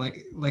thing,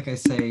 like I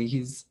say,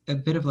 he's a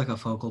bit of like a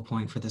focal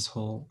point for this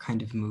whole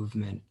kind of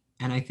movement.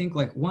 And I think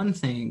like one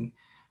thing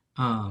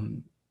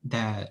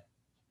that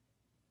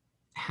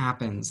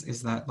happens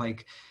is that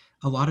like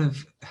a lot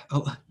of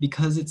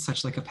because it's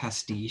such like a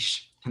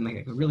pastiche and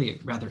like a really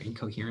rather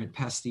incoherent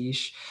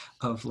pastiche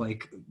of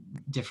like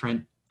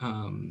different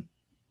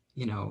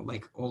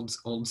like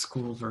old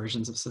school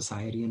versions of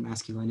society and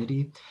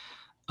masculinity,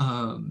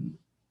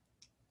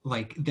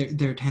 like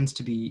there tends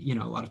to be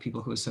a lot of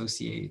people who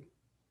associate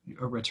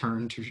a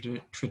return to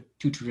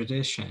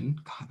tradition.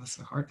 God, that's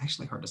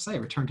actually hard to say.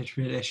 Return to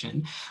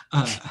tradition.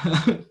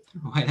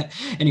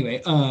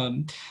 Anyway,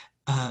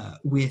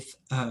 with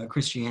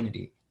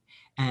Christianity.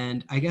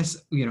 And I guess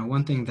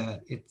one thing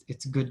that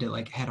it's good to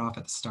like head off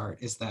at the start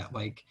is that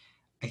like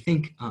I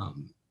think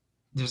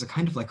there's a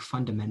kind of like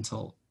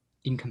fundamental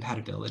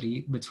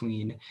incompatibility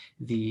between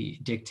the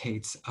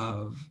dictates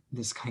of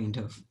this kind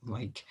of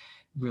like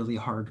really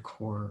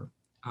hardcore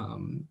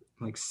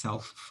like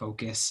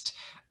self-focused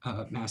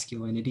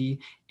masculinity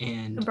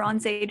and The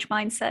Bronze Age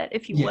mindset,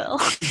 if you yeah will.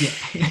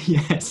 yeah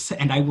yes,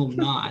 and I will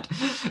not,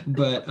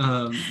 but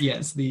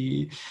yes,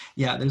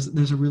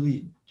 there's a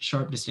really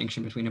sharp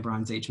distinction between a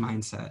Bronze Age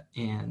mindset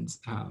and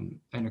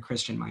a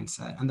Christian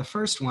mindset. And the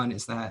first one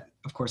is that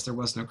of course there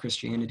was no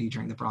Christianity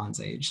during the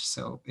Bronze Age,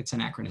 so it's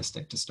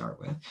anachronistic to start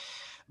with.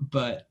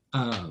 But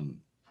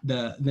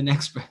the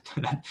next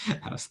that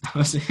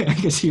was I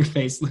guess your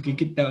face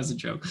looking, that was a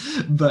joke,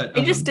 but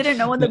I just didn't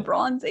know what the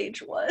Bronze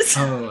Age was.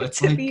 oh, it's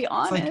To like be it's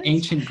like honest.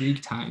 ancient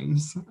Greek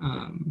times.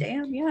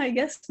 Damn, yeah, I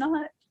guess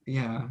not.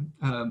 Yeah,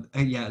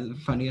 yeah.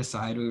 Funny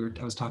aside,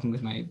 I was talking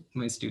with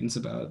my students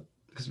about,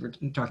 because we're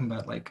talking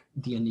about like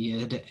the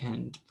Aeneid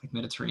and like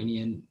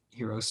Mediterranean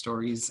hero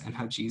stories and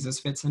how Jesus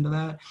fits into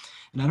that.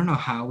 And I don't know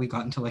how we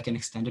got into like an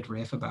extended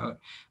riff about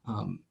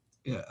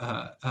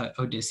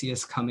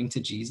Odysseus coming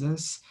to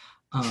Jesus.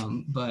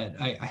 But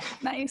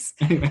Nice.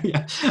 anyway,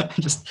 yeah, I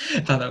just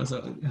thought that was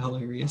a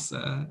hilarious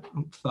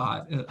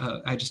thought.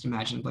 I just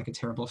imagined like a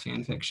terrible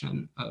fan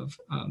fiction of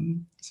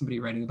somebody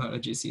writing about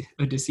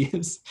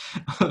Odysseus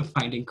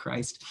finding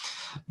Christ.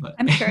 But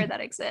I'm sure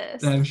that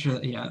exists. I'm sure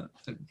that, yeah,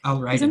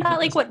 I'll write Isn't it. that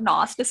like what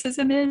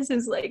Gnosticism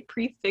is like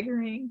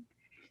prefiguring?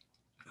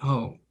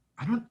 Oh,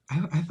 I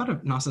thought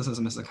of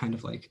Gnosticism as a kind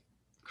of like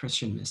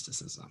Christian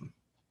mysticism.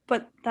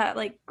 But that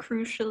like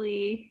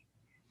crucially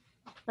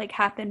like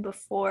happened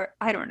before.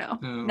 I don't know.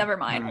 Oh, Never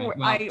mind. all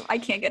right. Well, I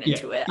can't get yeah,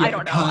 into it. yeah, I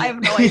don't know. cut. I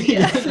have no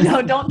idea.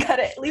 No, don't cut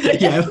it. Leave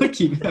it. Yeah, we'll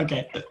keep it.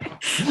 Okay.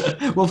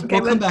 We'll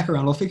come but, back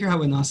around. We'll figure out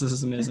what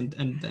Gnosticism is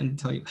and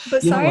tell you.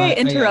 But You know sorry I what?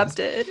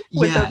 interrupted.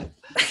 Yeah.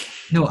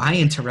 No, I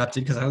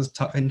interrupted because I was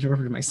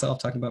interrupted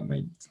myself talking about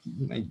my.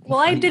 Well,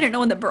 I didn't know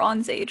when the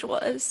Bronze Age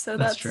was, so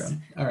That's true.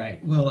 All right.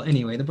 Well,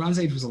 anyway, the Bronze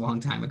Age was a long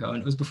time ago,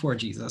 and it was before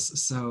Jesus.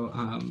 So,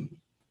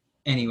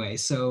 anyway,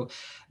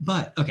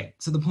 but okay.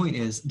 So the point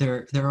is,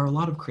 there are a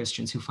lot of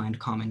Christians who find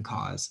common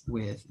cause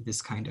with this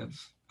kind of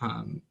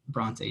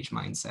Bronze Age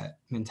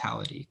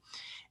mentality,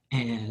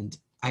 and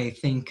I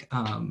think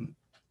I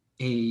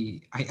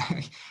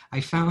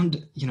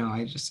found,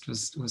 I just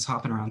was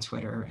hopping around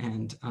Twitter,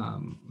 and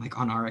like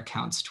on our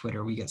account's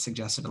Twitter, we get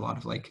suggested a lot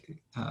of like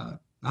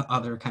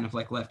other kind of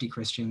like lefty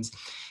Christians.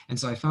 And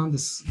so I found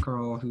this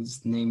girl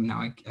whose name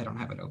now I don't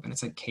have it open.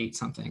 It's like Kate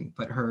something,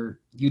 but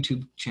her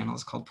YouTube channel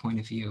is called Point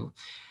of View.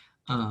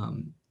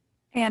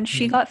 And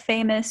she got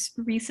famous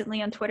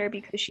recently on Twitter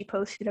because she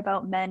posted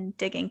about men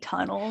digging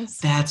tunnels.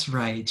 That's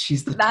right.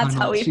 She's the that's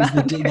tunnel. How we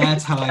found her.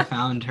 That's how I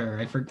found her.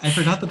 I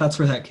forgot that that's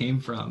where that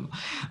came from.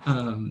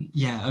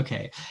 Yeah.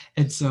 Okay.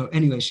 And so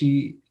anyway,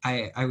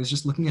 I was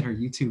just looking at her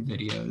YouTube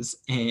videos,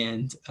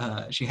 and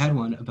she had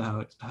one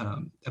about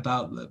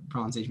the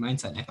Bronze Age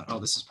mindset, and I thought, oh,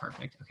 this is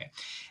perfect. Okay.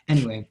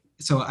 Anyway,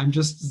 so I'm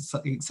just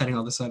setting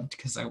all this up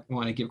because I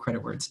want to give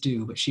credit where it's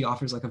due, but she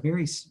offers like a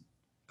very,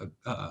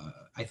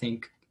 I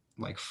think,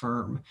 like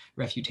firm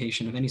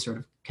refutation of any sort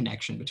of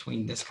connection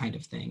between this kind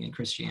of thing and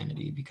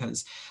Christianity,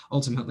 because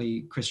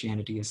ultimately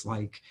Christianity is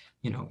like,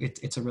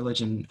 it's a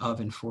religion of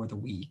and for the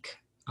weak,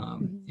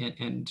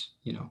 and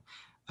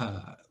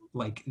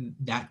like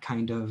that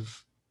kind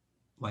of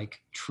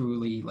like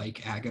truly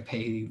like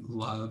agape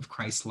love,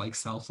 Christ-like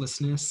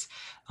selflessness,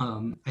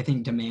 I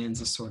think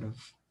demands a sort of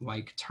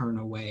like turn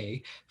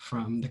away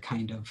from the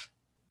kind of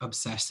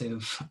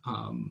obsessive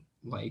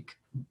like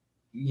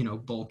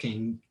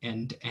bulking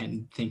and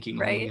thinking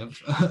right.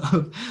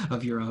 only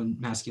of your own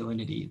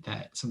masculinity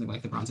that something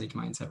like the Bronze Age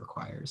mindset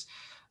requires.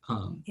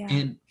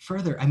 And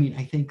further, I mean,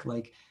 I think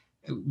like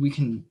we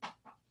can.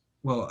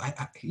 Well,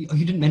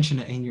 you didn't mention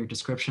it in your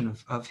description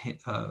of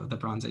the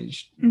Bronze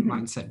Age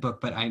mindset book,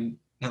 but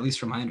at least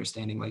from my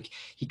understanding, like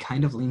he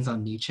kind of leans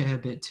on Nietzsche a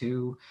bit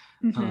too,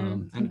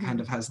 and kind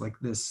of has like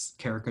this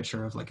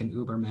caricature of like an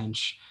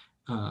Ubermensch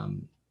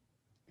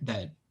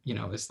that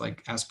is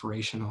like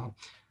aspirational.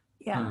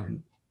 Yeah.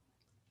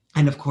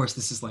 And of course,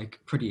 this is like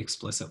pretty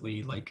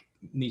explicitly like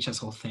Nietzsche's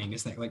whole thing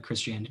is that like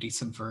Christianity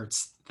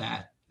subverts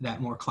that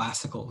more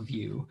classical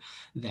view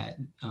that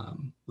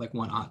like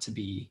one ought to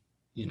be,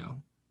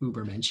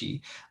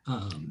 Ubermenschy.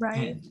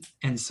 Right.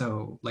 And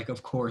so like,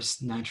 of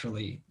course,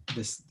 naturally,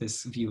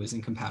 this view is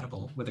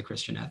incompatible with a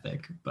Christian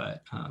ethic,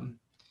 but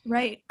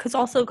right, because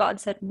also God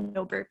said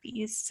no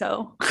burpees,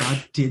 so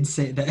God did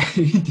say that.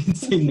 He did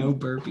say no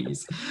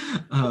burpees.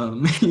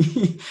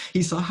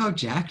 He saw how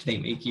jacked they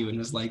make you and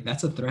was like,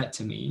 that's a threat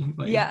to me.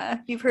 Like, yeah,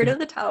 you've heard of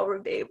the Tower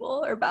of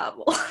Babel or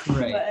Babel,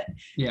 right? But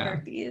yeah,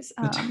 burpees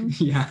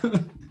yeah,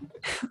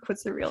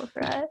 was the real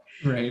threat,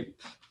 right?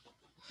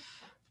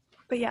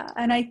 But yeah,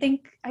 and I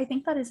think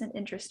that is an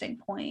interesting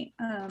point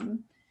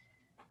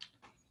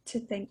to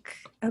think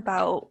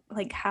about,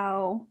 like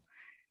how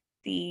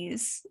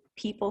these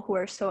people who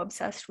are so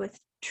obsessed with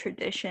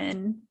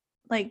tradition,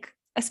 like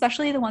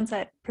especially the ones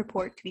that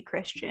purport to be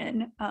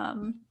Christian,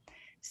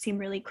 seem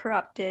really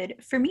corrupted.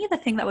 For me, the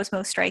thing that was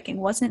most striking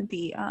wasn't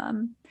the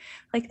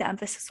like the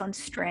emphasis on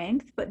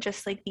strength, but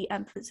just like the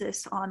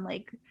emphasis on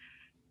like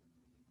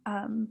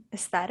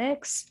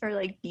aesthetics or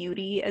like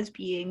beauty as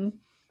being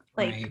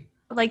like right.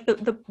 Like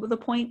the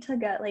point to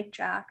get like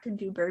jacked and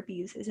do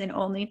burpees isn't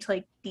only to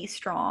like be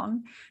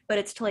strong, but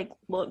it's to like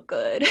look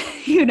good,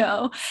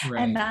 Right.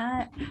 And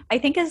that I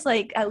think is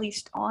like at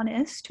least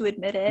honest to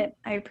admit it.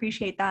 I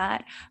appreciate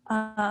that.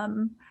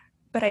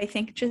 But I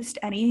think just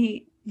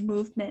any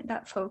movement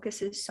that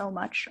focuses so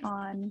much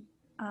on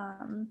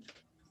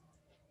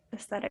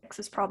aesthetics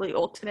is probably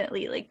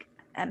ultimately like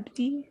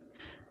empty,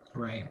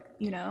 right?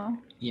 Yeah,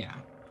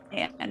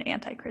 and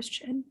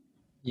anti-Christian.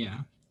 Yeah.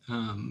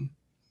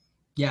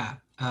 Yeah.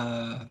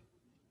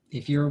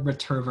 If you're a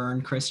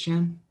RETVRN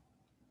Christian,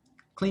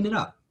 clean it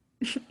up.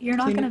 You're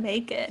not going to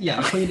make it. Yeah,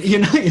 no.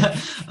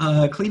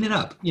 clean it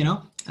up.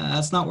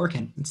 It's not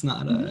working. It's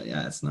not.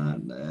 It's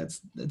not.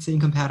 It's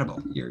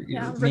incompatible. You're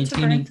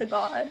maintaining to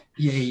God.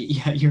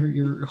 Yeah.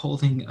 You're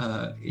holding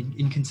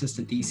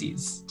inconsistent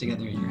theses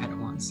together in your head at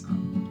once.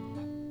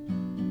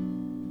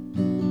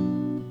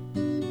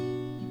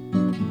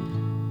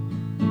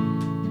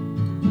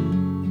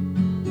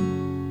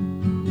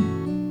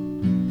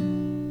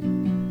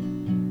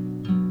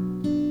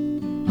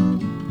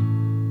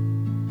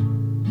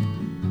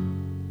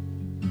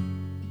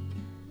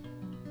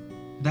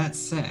 that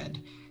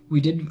said,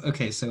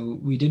 so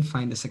we did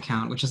find this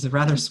account, which is a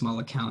rather small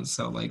account,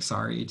 so like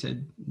sorry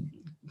to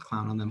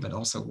clown on them, but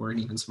also we're an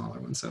even smaller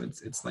one, so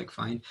it's like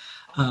fine,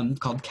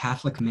 called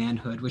Catholic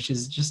Manhood, which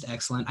is just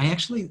excellent. I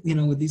actually,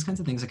 with these kinds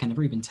of things, I can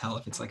never even tell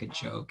if it's like a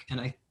joke,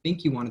 and I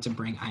think you wanted to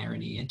bring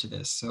irony into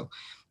this, so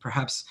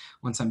perhaps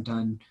once I'm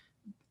done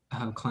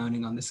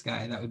clowning on this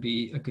guy, that would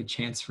be a good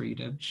chance for you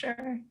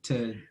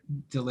to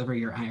deliver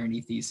your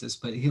irony thesis.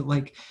 But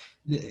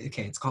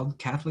it's called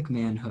Catholic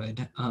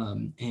Manhood,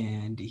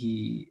 and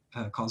he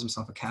calls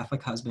himself a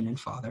Catholic husband and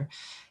father,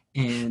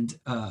 and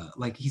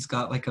like he's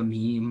got like a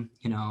meme,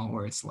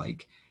 where it's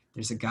like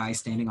there's a guy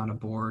standing on a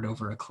board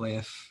over a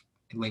cliff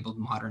labeled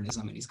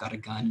modernism, and he's got a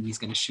gun and he's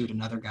going to shoot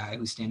another guy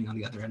who's standing on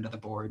the other end of the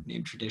board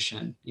named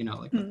tradition,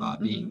 like the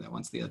thought being that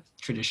once the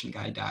tradition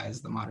guy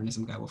dies, the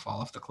modernism guy will fall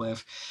off the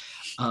cliff.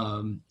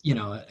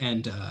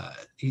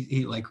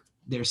 He like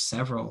there's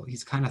several,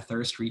 he's kind of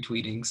thirst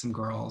retweeting some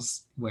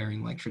girls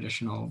wearing like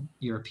traditional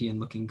European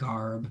looking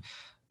garb.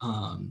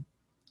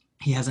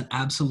 He has an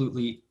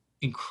absolutely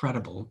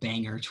incredible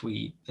banger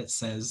tweet that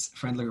says,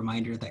 friendly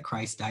reminder that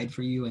Christ died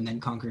for you and then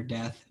conquered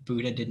death.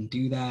 Buddha didn't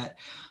do that,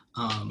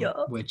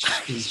 which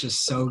is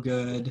just so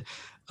good.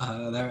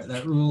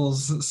 That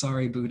rules.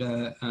 Sorry,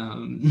 Buddha.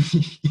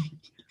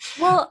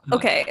 Well,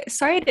 okay,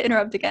 sorry to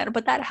interrupt again,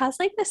 but that has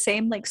like the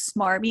same like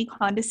smarmy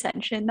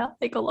condescension that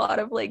like a lot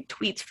of like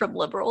tweets from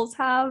liberals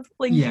have.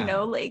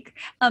 Like,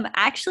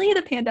 actually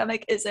the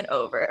pandemic isn't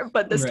over,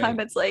 but this time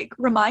it's like,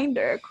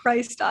 reminder,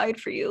 Christ died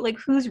for you. Like,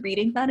 who's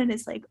reading that and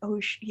is like, oh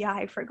yeah,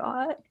 I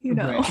forgot,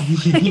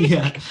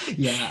 Right.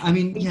 Yeah. I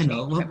mean,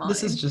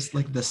 this is just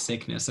like the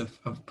sickness of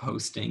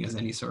posting as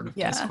any sort of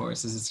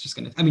discourse, is it's just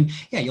gonna, I mean,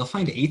 you'll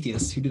find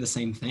atheists who do the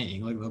same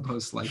thing. Like they'll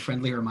post like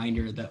friendly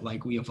reminder that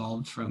like we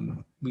evolved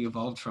from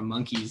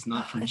monkeys,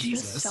 not from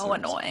Jesus. It's just so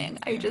annoying.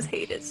 I just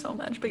hate it so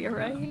much, but you're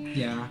right.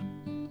 Yeah.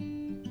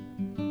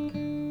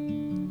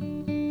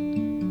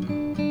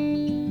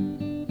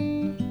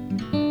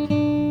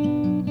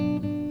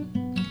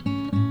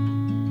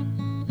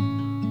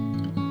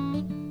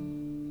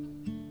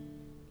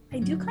 I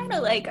do kind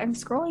of like, I'm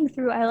scrolling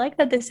through, I like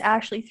that this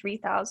Ashley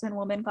 3000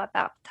 woman got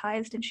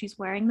baptized and she's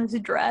wearing this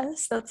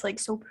dress that's like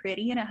so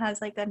pretty, and it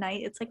has like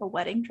it's like a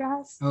wedding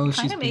dress. Oh, it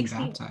she's being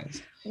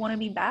baptized. Want to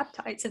be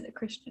baptized in the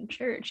Christian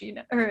church,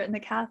 or in the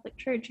Catholic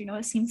church,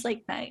 it seems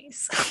like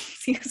nice.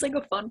 Seems like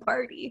a fun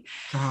party.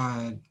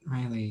 God,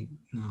 Riley,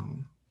 no.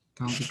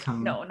 Don't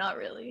become. No, not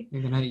really.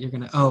 You're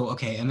gonna. Oh,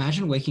 okay.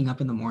 Imagine waking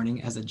up in the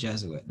morning as a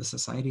Jesuit, the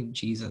Society of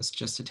Jesus,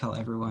 just to tell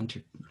everyone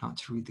not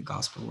to read the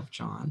Gospel of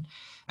John.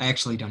 I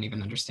actually don't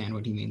even understand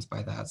what he means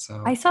by that.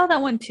 So I saw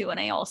that one too, and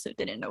I also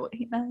didn't know what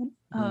he meant.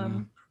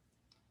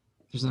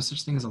 There's no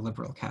such thing as a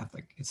liberal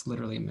Catholic. It's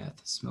literally a myth.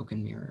 Smoke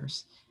and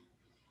mirrors.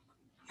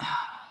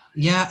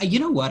 Yeah, you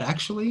know what?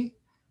 Actually,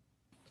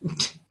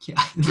 yeah,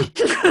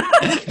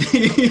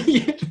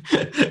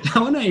 that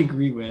one I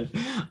agree with.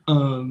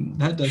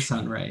 That does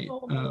sound right.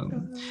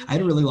 I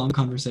had a really long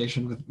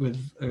conversation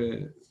with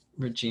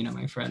Regina,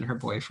 my friend, her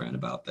boyfriend,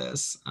 about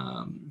this,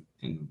 and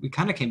we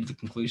kind of came to the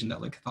conclusion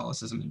that like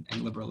Catholicism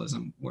and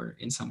liberalism were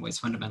in some ways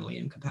fundamentally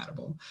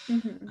incompatible.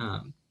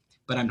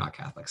 But I'm not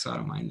Catholic, so I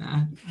don't mind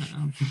that.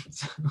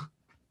 So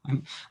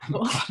I'm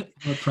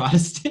a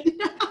Protestant.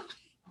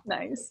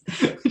 Nice.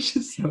 Which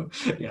is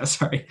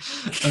sorry.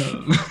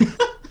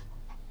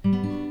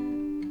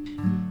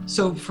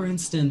 So, for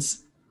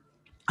instance,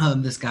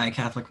 this guy,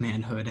 Catholic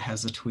Manhood,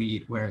 has a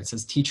tweet where it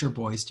says, teach your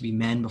boys to be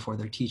men before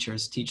they're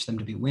teachers, teach them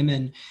to be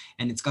women.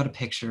 And it's got a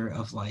picture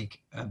of like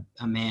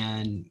a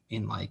man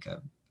in like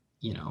a,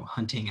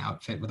 hunting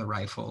outfit with a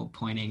rifle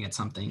pointing at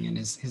something. And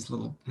his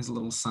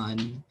little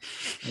son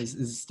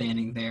is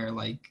standing there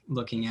like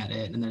looking at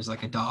it. And there's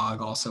like a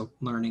dog also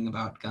learning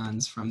about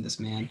guns from this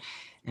man.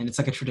 And it's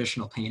like a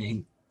traditional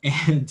painting.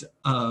 And,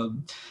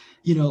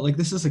 like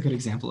this is a good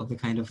example of the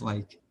kind of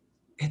like,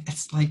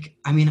 it's like,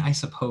 I mean, I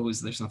suppose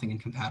there's nothing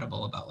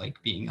incompatible about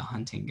like being a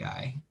hunting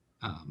guy,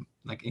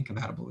 like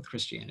incompatible with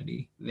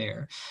Christianity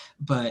there,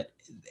 but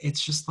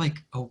it's just like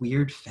a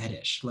weird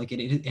fetish. Like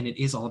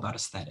it is all about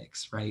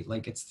aesthetics, right?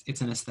 Like it's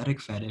an aesthetic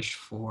fetish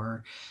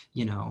for,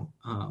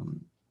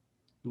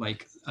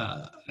 like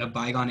a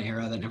bygone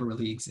era that never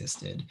really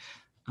existed,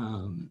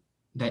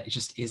 that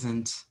just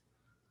isn't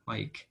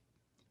like,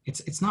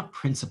 it's not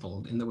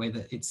principled in the way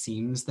that it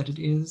seems that it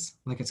is.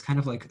 Like it's kind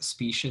of like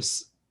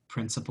specious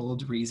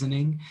principled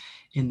reasoning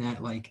in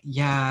that like,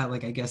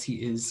 like I guess he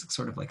is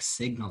sort of like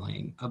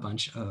signaling a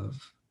bunch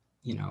of,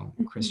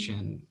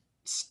 Christian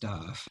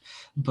stuff,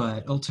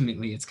 but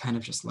ultimately it's kind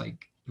of just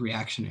like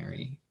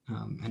reactionary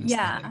and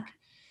aesthetic.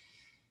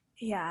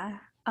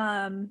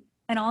 And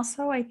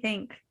also I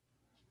think,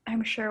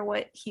 I'm sure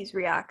what he's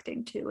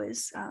reacting to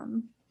is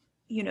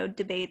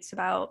debates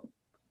about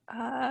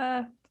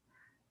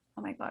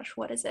oh my gosh,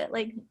 what is it,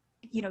 like,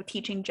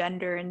 teaching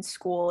gender in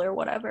school or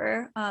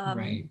whatever.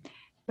 Right.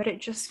 But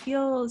it just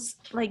feels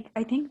like,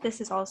 I think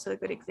this is also a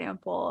good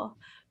example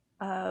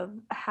of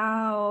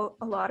how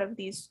a lot of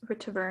these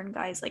RETVRN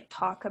guys like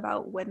talk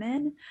about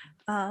women,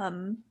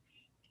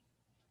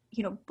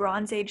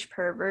 Bronze Age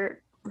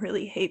pervert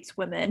really hates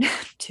women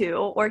too,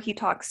 or he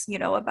talks,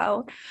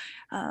 about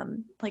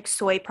like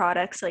soy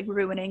products like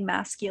ruining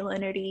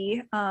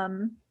masculinity.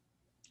 And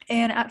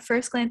at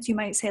first glance, you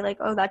might say like,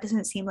 oh, that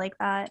doesn't seem like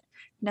that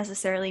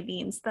necessarily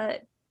means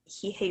that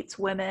he hates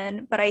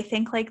women. But I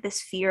think like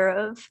this fear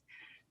of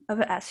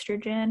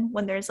estrogen,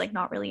 when there's like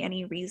not really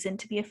any reason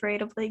to be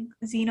afraid of like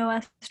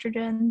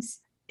xenoestrogens,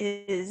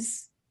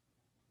 is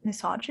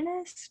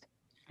misogynist.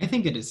 I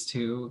think it is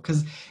too,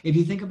 because if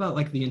you think about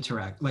like the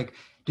interact, like,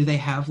 do they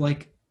have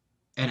like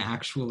an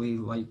actually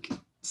like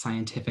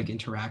scientific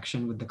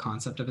interaction with the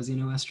concept of a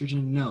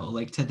xenoestrogen? No,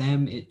 like to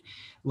them,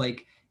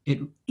 like it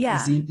Yeah.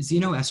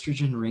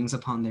 xenoestrogen rings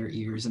upon their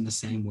ears in the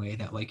same way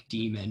that like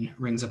demon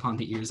rings upon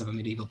the ears of a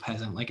medieval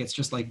peasant. Like it's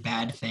just like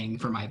bad thing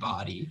for my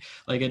body.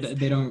 Like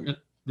they don't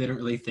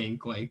really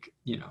think like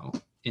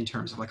in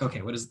terms of like,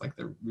 okay, what is like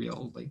the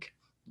real like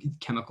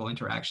chemical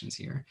interactions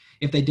here?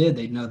 If they did,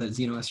 they'd know that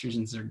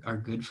xenoestrogens are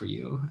good for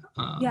you.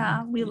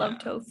 Yeah, we love Yeah,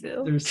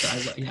 tofu.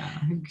 there's yeah.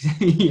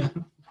 Yeah.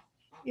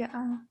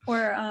 Yeah.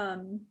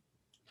 Or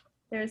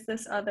there's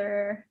this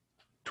other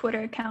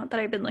Twitter account that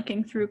I've been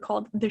looking through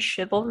called the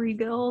Chivalry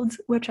Guild,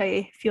 which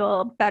I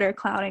feel better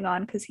clowning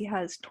on because he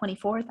has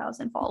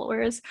 24,000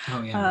 followers.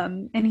 Oh yeah.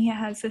 And he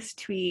has this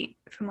tweet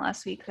from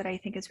last week that I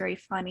think is very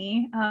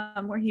funny,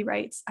 where he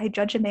writes, I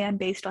judge a man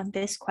based on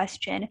this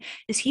question.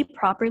 Is he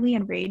properly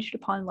enraged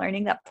upon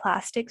learning that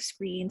plastic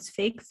screens,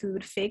 fake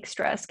food, fake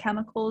stress,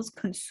 chemicals,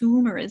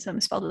 consumerism,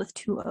 spelled with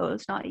two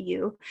O's, not a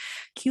U,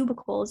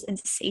 cubicles, and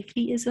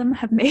safetyism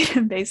have made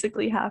him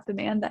basically half the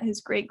man that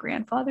his great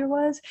grandfather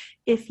was?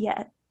 If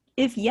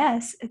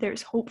yes,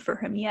 there's hope for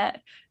him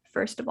yet.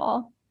 First of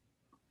all,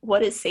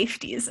 what is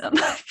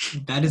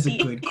safetyism? That is a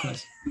good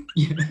question.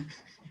 Yeah.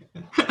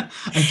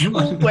 I do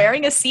want to...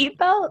 Wearing a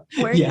seatbelt?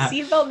 Wearing Yeah. a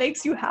seatbelt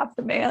makes you half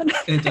the man.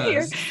 It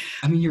does.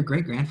 I mean, your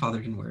great grandfather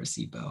didn't wear a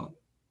seatbelt,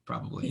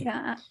 probably.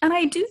 Yeah. And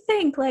I do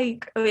think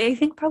I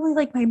think probably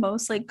like my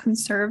most like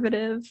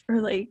conservative,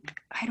 or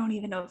like, I don't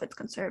even know if it's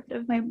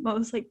conservative, my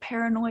most like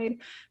paranoid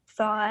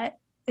thought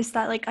is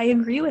that like I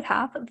agree with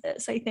half of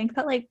this. I think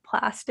that like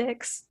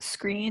plastics,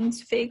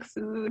 screens, fake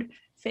food,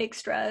 fake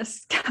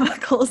stress,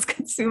 chemicals,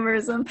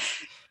 consumerism,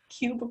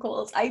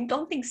 cubicles. I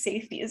don't think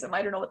safetyism,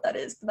 I don't know what that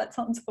is, but that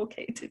sounds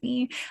okay to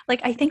me. Like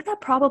I think that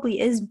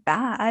probably is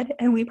bad,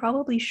 and we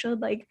probably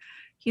should like,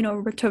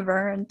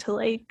 return to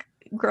like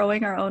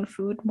growing our own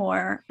food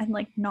more and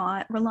like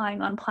not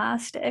relying on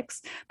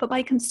plastics. But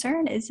my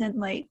concern isn't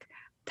like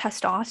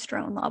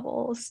testosterone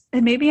levels.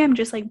 And maybe I'm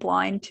just like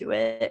blind to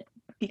it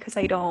because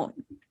I don't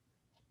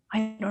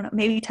know,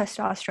 maybe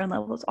testosterone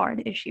levels are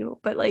an issue,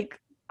 but like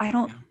I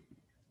don't Yeah.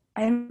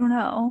 I don't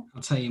know.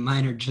 I'll tell you,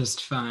 mine are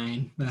just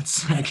fine.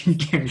 That's, I can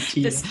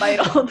guarantee Despite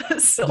you. all the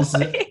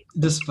soy.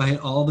 Despite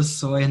all the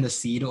soy and the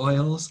seed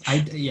oils,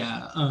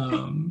 Yeah,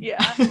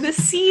 the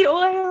seed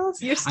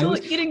oils. You're still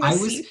eating the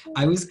seed oils.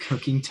 I was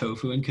cooking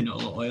tofu and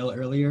canola oil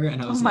earlier,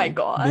 and I was Oh my like,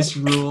 God. this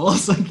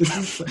rules.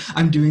 Like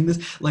I'm doing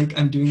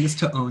this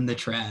to own the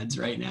trads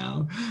right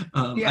now.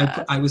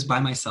 Yeah. I was by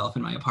myself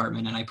in my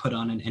apartment, and I put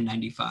on an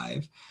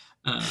N95,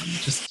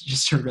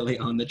 just to really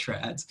own the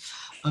trads.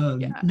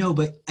 Yeah. No,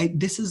 but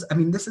this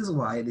is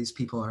why these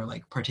people are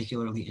like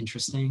particularly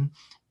interesting,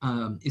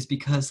 is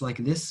because like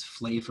this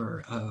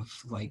flavor of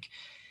like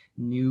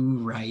new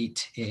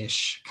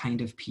right-ish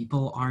kind of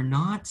people are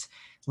not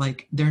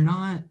like, they're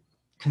not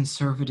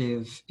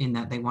conservative in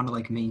that they want to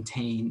like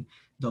maintain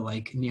the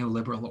like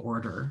neoliberal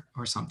order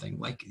or something.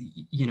 Like,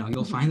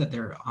 you'll find that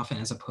they're often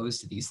as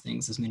opposed to these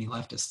things as many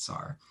leftists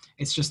are.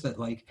 It's just that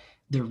like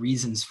the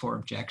reasons for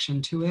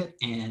objection to it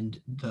and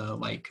the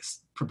like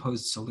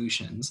proposed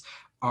solutions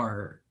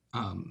are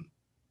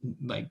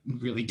like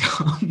really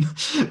dumb.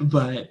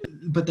 but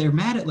they're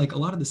mad at like a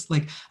lot of this.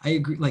 Like I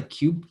agree, like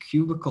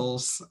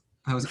cubicles.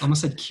 I was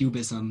almost said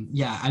cubism.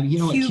 Yeah, I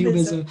mean, what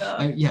cubism?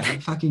 Yeah,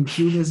 fucking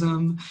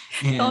cubism.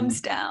 And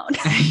thumbs down.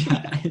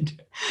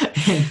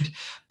 and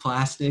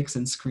plastics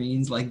and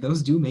screens, like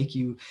those do make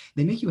you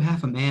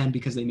half a man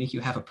because they make you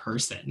half a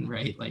person,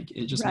 right? Like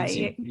it just makes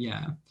you,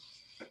 yeah.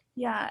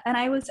 Yeah, and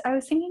I was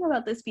thinking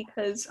about this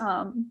because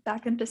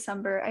back in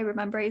December, I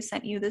remember I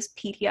sent you this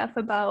PDF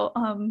about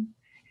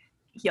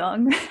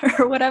Young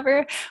or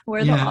whatever,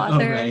 where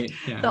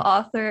the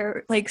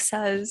author like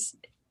says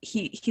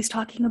he's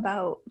talking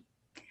about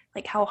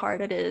like how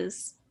hard it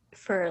is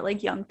for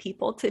like young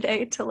people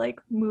today to like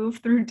move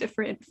through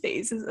different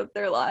phases of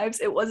their lives.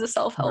 It was a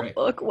self-help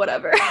book,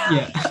 whatever.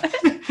 Yeah.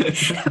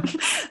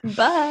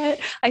 But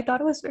I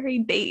thought it was very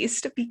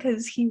based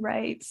because he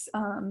writes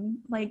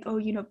like, oh,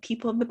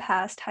 people of the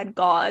past had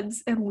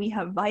gods and we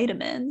have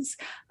vitamins.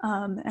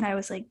 And I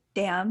was like,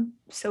 damn,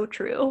 so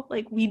true.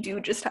 Like we do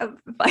just have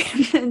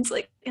vitamins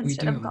like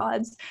instead of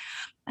gods.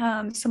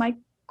 So my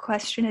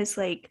question is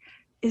like,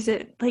 is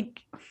it like,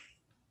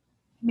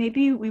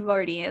 maybe we've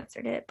already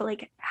answered it, but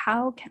like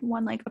how can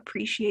one like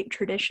appreciate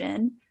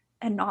tradition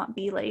and not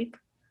be like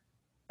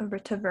a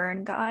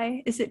RETVRN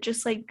guy? Is it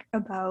just like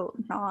about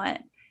not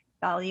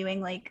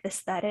valuing like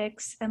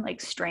aesthetics and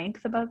like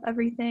strength above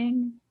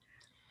everything?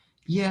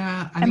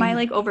 Yeah, I Am I mean,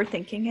 like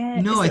overthinking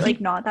it? no, Is I it like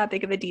think not that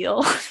big of a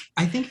deal?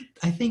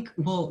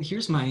 well,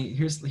 here's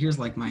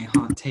like my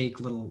hot take,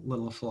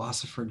 little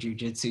philosopher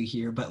jujitsu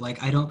here, but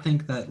like I don't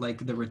think that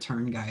like the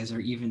return guys are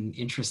even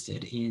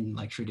interested in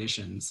like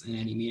traditions in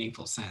any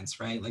meaningful sense,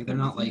 right? Like they're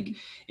not like Mhm.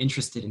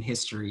 interested in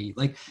history.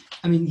 Like,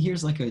 I mean,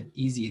 here's like a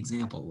easy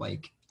example.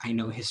 Like I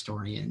know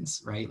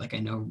historians, right? Like I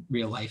know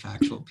real life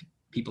actual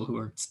people who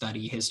are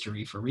study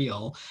history for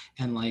real,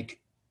 and like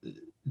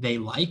they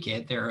like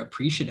it, they're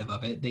appreciative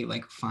of it, they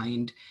like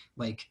find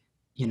like,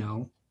 you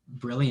know,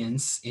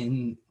 brilliance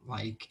in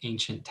like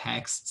ancient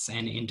texts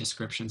and in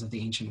descriptions of the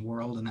ancient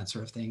world and that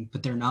sort of thing,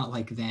 but they're not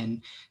like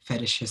then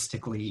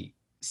fetishistically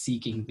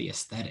seeking the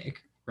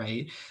aesthetic,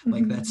 right?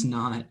 Like Mhm.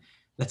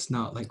 that's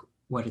not like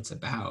what it's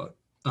about.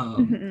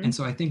 And Mhm.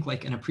 so I think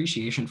like an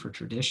appreciation for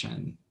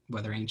tradition,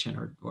 whether ancient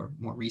or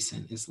more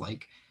recent, is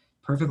like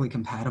perfectly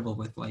compatible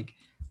with like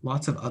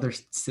lots of other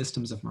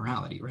systems of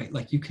morality, right?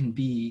 Like you can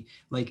be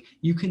like,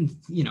 you can,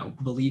 you know,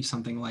 believe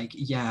something like,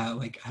 yeah,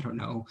 like I don't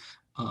know,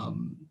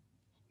 um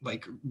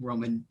like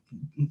Roman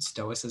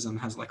stoicism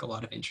has like a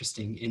lot of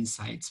interesting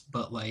insights,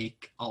 but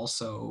like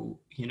also,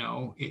 you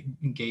know,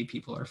 gay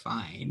people are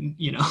fine,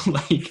 you know,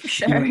 like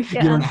Sure, you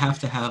don't yeah. have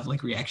to have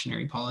like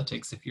reactionary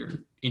politics if you're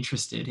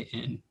interested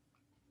in,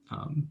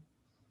 um,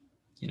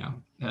 you know,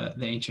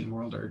 the ancient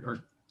world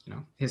or you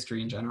know,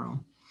 history in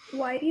general.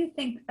 Why do you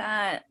think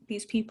that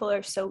these people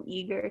are so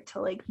eager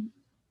to like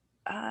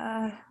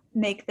uh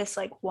make this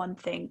like one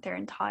thing their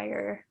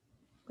entire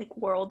like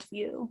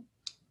worldview?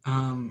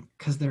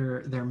 Because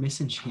they're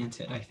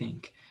misenchanted, I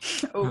think.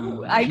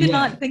 Oh, I did Yeah,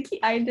 not think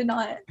I did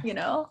not,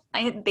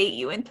 I didn't bait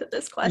you into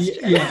this yeah,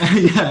 question.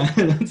 yeah,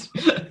 yeah.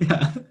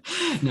 Yeah.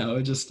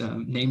 No, just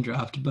name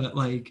dropped, but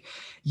like,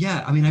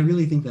 yeah. I mean, I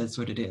really think that's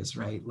what it is,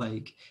 right?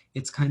 Like,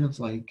 it's kind of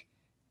like,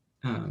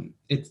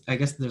 it's. I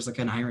guess there's like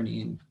an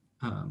irony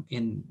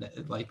in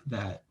like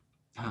that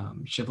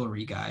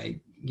chivalry guy,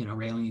 you know,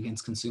 railing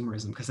against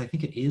consumerism, because I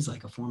think it is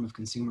like a form of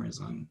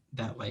consumerism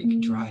that like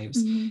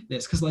drives Mm-hmm.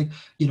 this. Because like,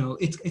 you know,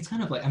 it's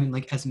kind of like, I mean,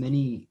 like as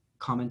many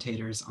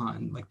commentators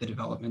on like the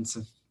developments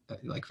of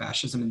like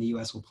fascism in the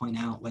U.S. will point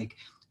out, like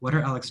what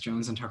are Alex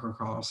Jones and Tucker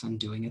Carlson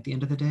doing at the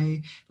end of the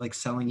day? Like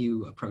selling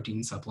you a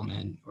protein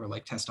supplement or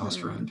like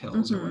testosterone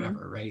pills or Mm-hmm.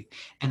 whatever, right?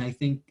 And I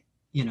think,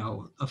 you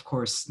know, of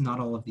course, not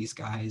all of these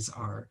guys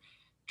are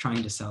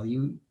trying to sell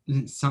you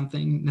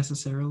something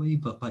necessarily,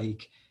 but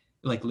like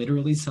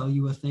literally sell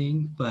you a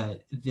thing.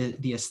 But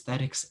the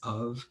aesthetics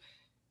of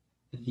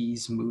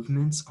these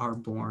movements are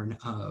born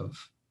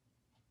of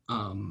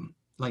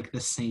like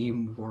the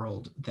same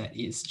world that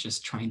is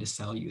just trying to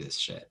sell you this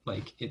shit.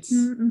 Like it's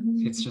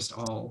Mm-hmm. just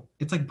all,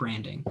 it's like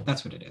branding.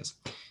 That's what it is.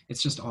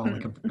 It's just all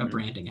like a Mm-hmm.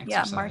 branding Yeah,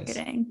 exercise.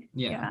 marketing.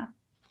 Yeah. Yeah.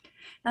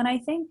 And I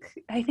think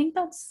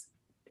that's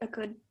a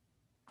good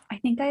I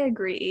think I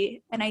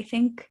agree. And I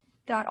think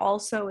that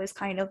also is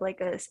kind of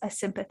like a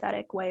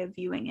sympathetic way of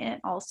viewing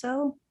it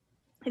also,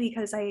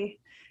 because I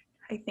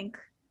think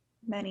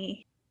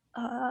many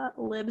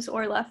libs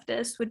or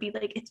leftists would be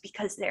like, it's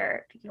because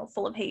they're,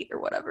 full of hate or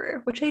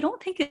whatever, which I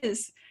don't think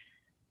is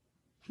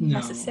No,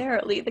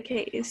 necessarily the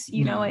case.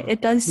 no,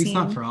 It does at least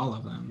not seem, for all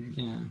of them.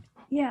 Yeah.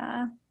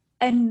 yeah.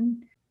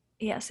 And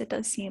yes, it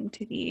does seem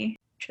to be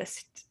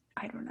just,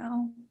 I don't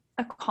know,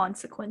 a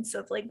consequence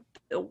of like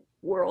the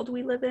world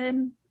we live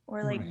in,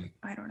 or like, Right.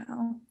 I don't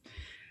know.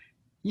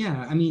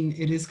 Yeah, I mean,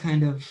 it is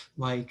kind of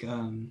like,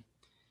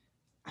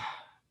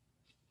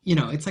 you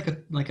know, it's like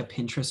a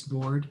Pinterest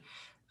board,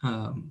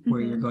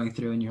 where you're Mm-hmm. going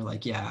through and you're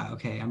like, yeah,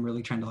 okay, I'm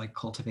really trying to like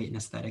cultivate an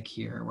aesthetic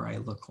here where I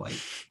look like,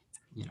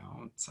 you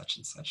know, such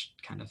and such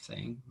kind of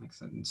thing, like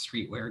some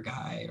streetwear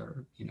guy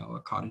or, you know,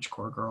 a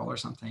cottagecore girl or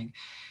something.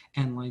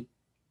 And like,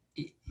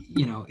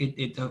 you know,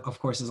 it of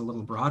course is a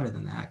little broader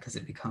than that because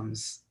it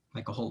becomes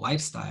like a whole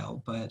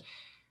lifestyle. But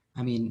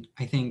I mean,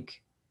 I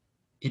think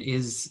it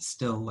is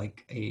still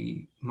like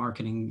a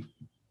marketing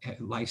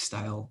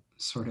lifestyle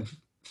sort of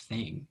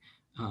thing.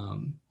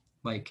 Um,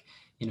 like,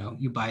 you know,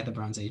 you buy the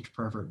Bronze Age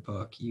pervert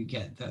book, you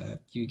get the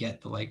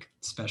like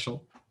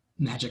special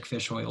magic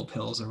fish oil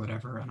pills or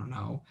whatever. I don't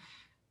know.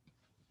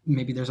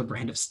 Maybe there's a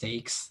brand of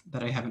steaks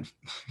that I haven't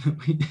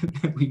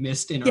we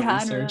missed in our Yeah, I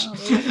don't research, know,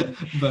 maybe.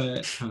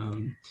 but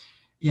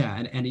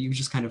yeah, and you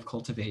just kind of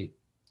cultivate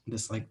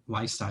this like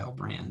lifestyle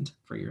brand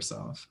for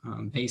yourself,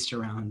 based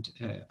around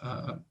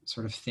a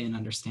sort of thin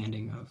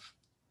understanding of,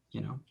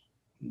 you know,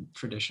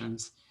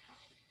 traditions.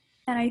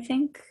 And I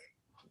think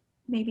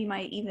maybe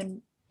my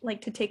even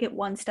like to take it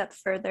one step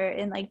further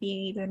in like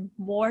being even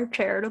more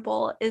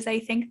charitable is I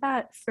think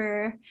that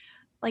for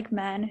like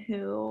men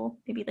who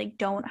maybe like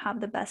don't have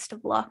the best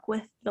of luck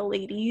with the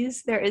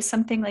ladies, there is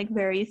something like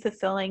very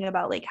fulfilling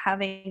about like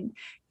having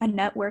a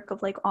network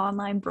of like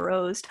online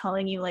bros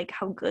telling you like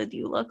how good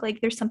you look. Like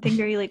there's something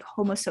very like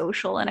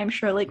homosocial and I'm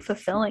sure like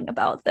fulfilling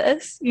about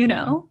this, you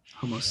Yeah, know?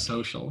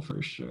 homosocial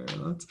for sure.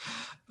 That's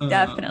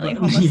Definitely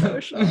but yeah.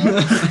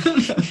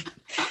 homosocial.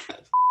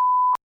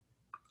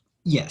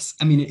 Yes,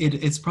 I mean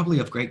it's probably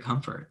of great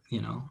comfort,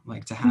 you know,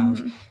 like to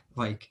have Mm-hmm.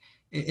 like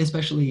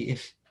especially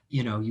if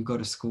you know, you go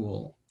to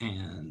school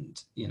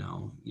and, you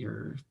know,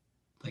 you're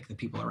like the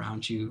people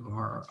around you who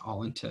are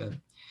all into,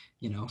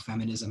 you know,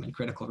 feminism and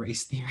critical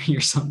race theory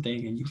or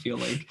something, and you feel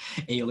like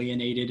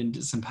alienated and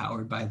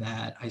disempowered by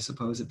that. I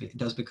suppose it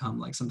does become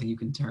like something you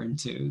can turn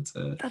to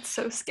That's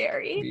so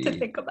scary to be,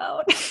 think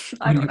about.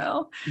 I what do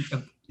don't you,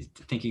 know.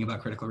 thinking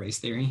about critical race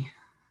theory.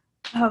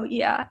 Oh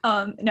yeah.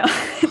 No,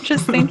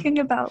 just thinking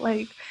about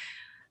like,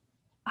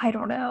 I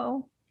don't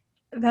know,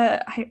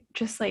 that I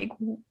just like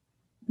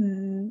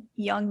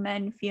young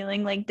men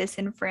feeling like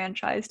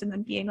disenfranchised and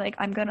then being like,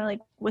 I'm gonna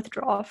like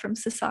withdraw from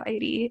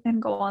society and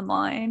go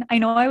online. I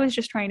know I was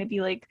just trying to be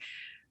like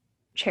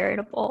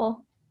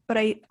charitable, but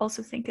I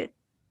also think it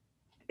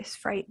is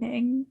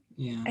frightening.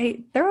 Yeah.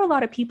 There are a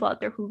lot of people out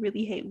there who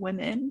really hate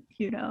women,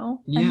 you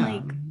know, and Yeah.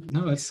 like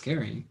No, it's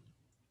scary.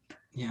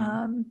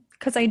 Yeah.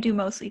 because I do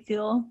mostly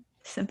feel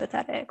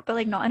sympathetic, but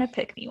like not in a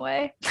pick me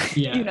way,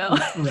 you Yeah. know.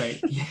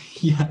 Right.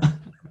 Yeah.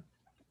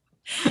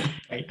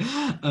 Right.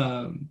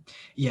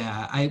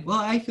 Yeah,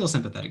 I feel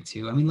sympathetic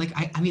too. I mean, like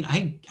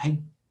I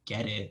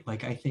get it.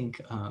 Like I think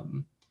I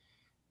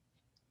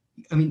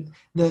mean,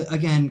 the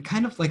again,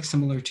 kind of like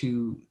similar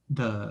to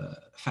the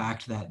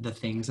fact that the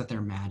things that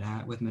they're mad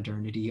at with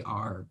modernity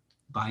are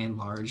by and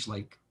large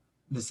like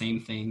the same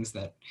things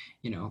that,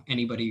 you know,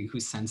 anybody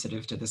who's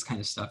sensitive to this kind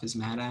of stuff is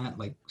mad at,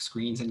 like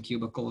screens and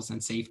cubicles and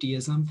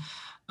safetyism,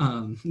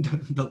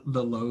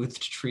 the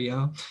loathed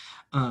trio.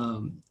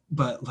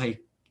 But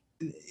like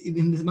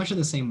in much of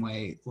the same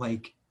way,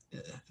 like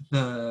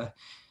the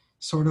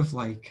sort of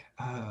like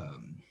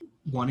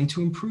wanting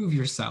to improve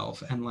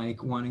yourself and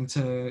like wanting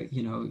to,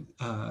 you know,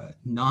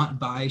 not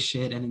buy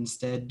shit and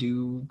instead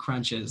do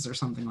crunches or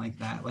something like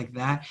that, like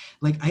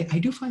I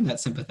do find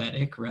that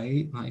sympathetic,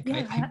 right? Like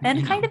Yeah, you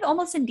and kind know, of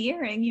almost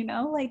endearing, you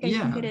know, like I think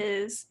yeah, it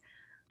is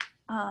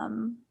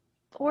um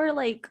or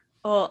like,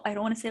 oh, I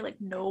don't want to say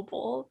like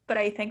noble, but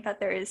I think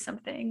that there is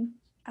something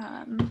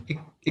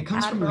it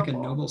comes from like a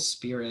admirable. noble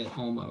spirit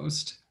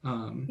almost.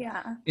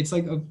 Yeah. It's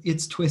like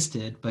it's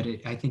twisted, but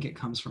I think it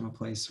comes from a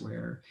place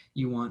where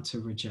you want to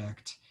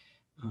reject,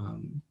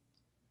 um,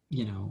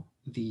 you know,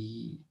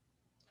 the,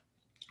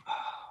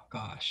 oh,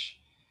 gosh,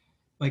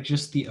 like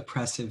just the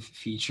oppressive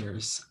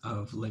features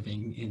of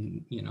living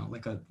in, you know,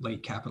 like a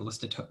late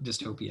capitalist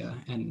dystopia,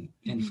 and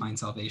Mhm. find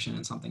salvation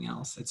in something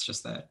else. It's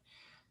just that,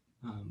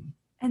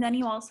 And then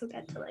you also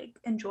get to like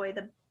enjoy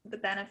the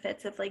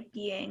benefits of like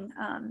being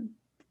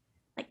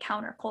like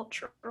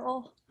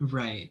countercultural,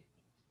 right,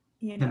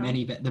 you the know.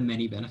 the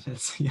many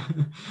benefits. Yeah.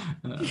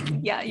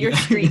 Yeah, your Yeah.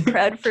 street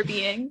cred for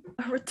being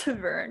a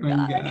RETVRN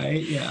One guy. guy,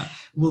 yeah.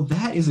 Well,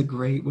 that is a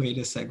great way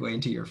to segue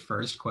into your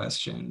first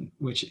question,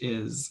 which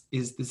is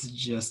this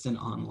just an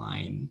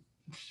online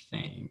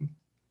thing?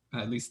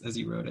 At least as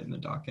you wrote it in the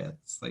docket.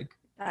 It's like,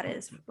 That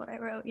is what I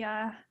wrote.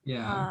 Yeah.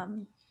 yeah,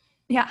 Um,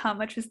 yeah. How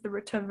much is the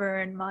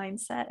RETVRN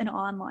mindset an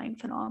online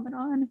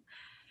phenomenon?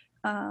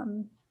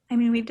 Um, I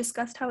mean, we've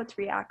discussed how it's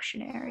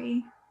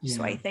reactionary.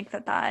 So yeah, I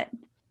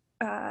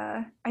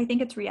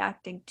think it's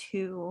reacting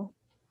to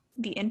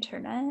the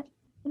internet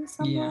in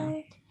some yeah.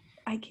 way.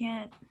 I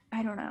can't,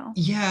 I don't know.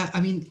 Yeah,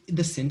 I mean,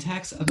 the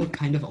syntax of it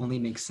kind of only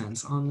makes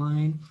sense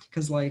online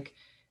because, like,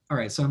 all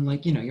right, so I'm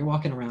like, you know, you're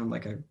walking around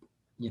like a,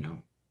 you know,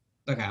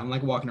 okay, I'm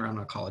like walking around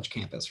on a college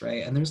campus,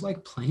 right? And there's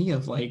like plenty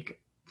of like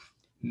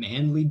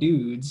manly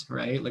dudes,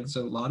 right? Like,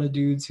 so a lot of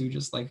dudes who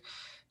just like,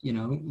 you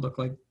know, look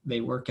like they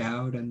work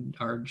out and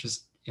are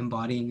just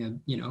embodying a,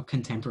 you know,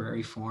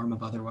 contemporary form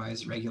of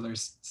otherwise regular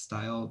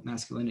style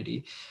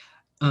masculinity.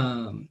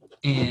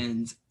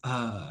 And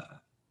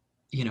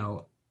you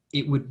know,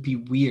 it would be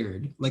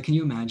weird. Like, can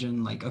you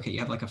imagine, like, okay, you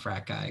have like a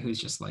frat guy who's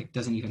just like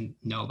doesn't even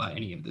know about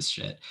any of this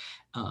shit,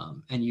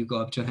 and you go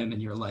up to him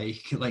and you're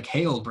like,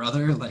 hey, old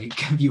brother, like,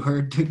 have you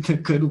heard the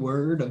good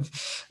word of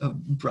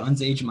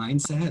Bronze Age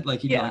mindset? Like,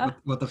 he'd be like, Yeah.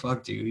 what the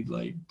fuck, dude?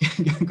 Like,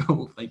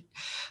 go like.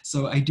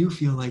 So I do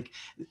feel like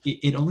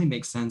it only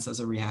makes sense as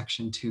a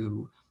reaction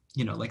to,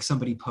 you know, like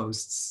somebody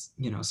posts,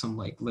 you know, some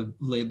like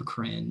lib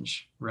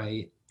cringe,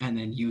 right? And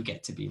then you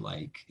get to be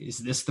like, is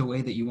this the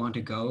way that you want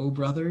to go,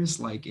 brothers?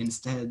 Like,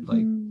 instead, like,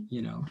 Mm.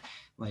 you know,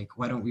 like,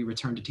 why don't we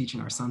return to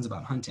teaching our sons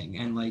about hunting?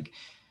 And like,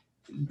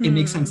 it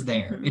makes sense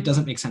there. It Mm-hmm.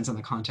 doesn't make sense in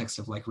the context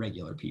of like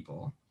regular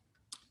people.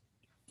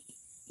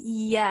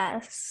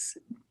 Yes.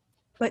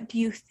 But do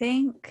you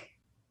think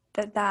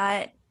that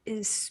that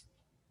is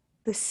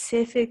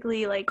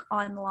specifically like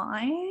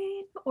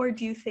online, or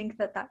do you think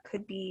that that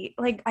could be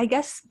like, I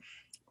guess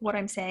what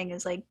I'm saying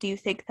is like, do you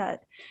think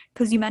that,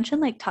 because you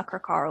mentioned like Tucker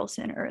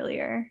Carlson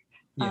earlier,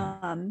 Yeah.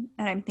 and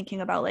I'm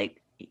thinking about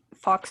like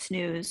Fox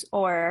News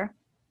or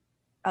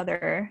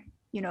other,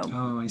 you know,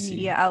 Oh, I see.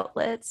 media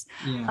outlets,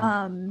 Yeah.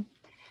 um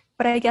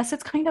but I guess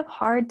it's kind of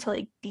hard to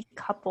like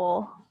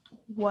decouple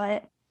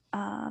what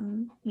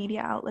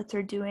media outlets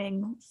are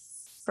doing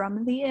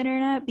from the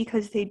internet,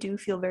 because they do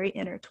feel very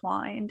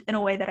intertwined in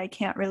a way that I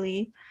can't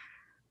really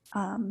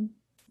um,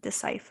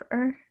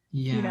 decipher.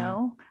 You Yeah.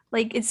 know,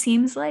 like it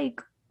seems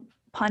like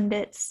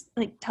pundits,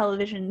 like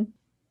television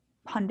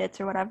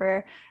pundits or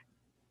whatever,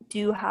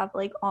 do have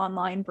like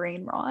online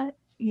brain rot.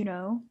 you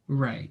know?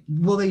 Right.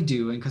 Well, they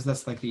do, and because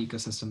that's like the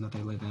ecosystem that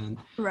they live in.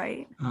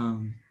 Right.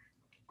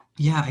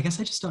 Yeah, I guess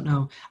I just don't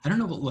know. I don't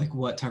know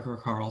what Tucker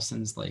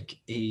Carlson's like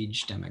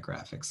age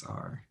demographics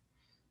are.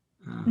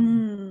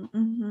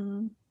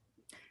 Mm-hmm.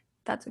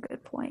 That's a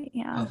good point.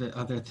 Yeah.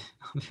 Other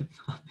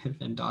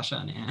than Dasha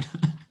and Anna.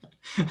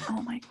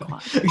 Oh my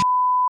God.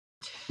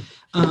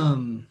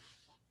 um,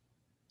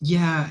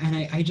 yeah, and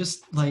I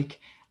just like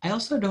I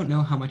also don't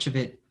know how much of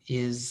it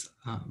is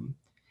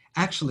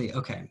actually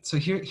okay. So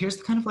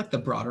here's kind of like the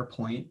broader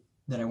point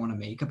that I want to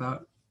make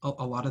about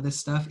a lot of this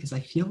stuff is I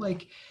feel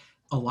like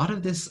a lot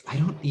of this I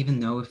don't even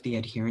know if the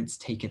adherents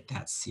take it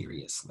that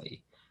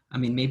seriously. I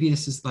mean, maybe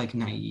this is like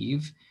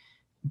naive,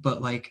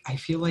 but like I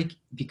feel like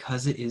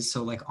because it is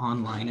so like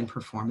online and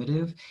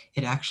performative,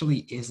 it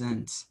actually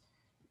isn't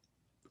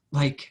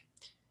like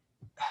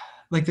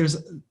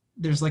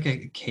there's like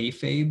a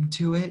kayfabe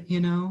to it, you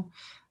know.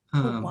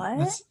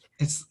 What?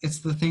 It's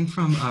the thing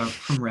from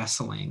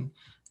wrestling.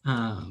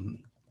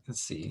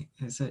 Let's see,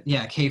 is it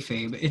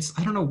kayfabe? It's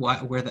I don't know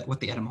what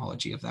the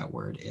etymology of that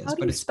word is, How do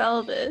but you it's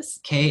spell this?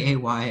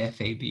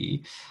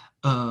 Kayfab.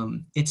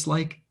 It's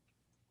like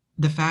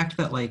the fact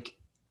that like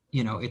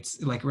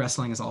it's like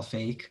wrestling is all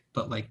fake,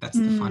 but like that's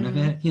the fun of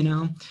Mm, it, you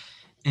know.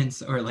 And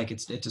so, or like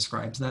it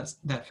describes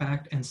that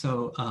fact, and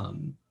so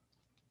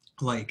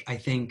like I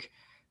think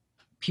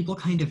people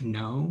kind of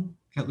know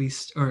at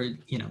least, or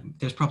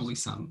there's probably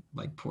some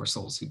like poor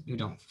souls who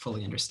don't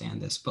fully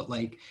understand this, but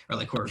like or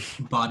like who are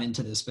bought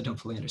into this but don't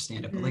fully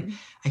understand it, but like mm.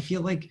 I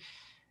feel like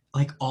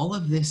all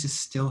of this is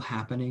still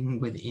happening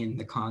within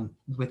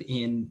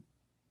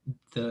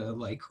the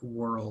like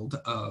world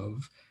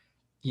of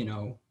you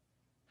know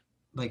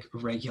like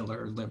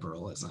regular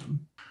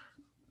liberalism.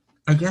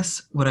 I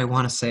guess what I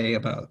want to say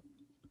about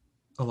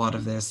a lot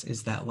of this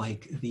is that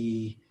like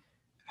the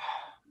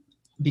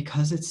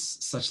because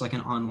it's such like an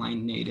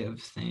online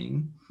native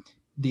thing,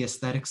 the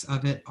aesthetics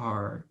of it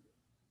are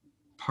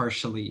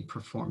partially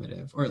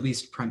performative, or at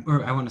least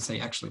or I want to say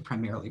actually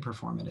primarily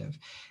performative.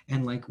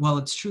 And like while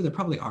it's true there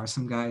probably are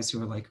some guys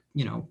who are like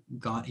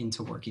got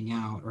into working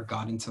out or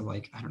got into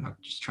like I don't know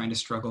just trying to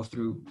struggle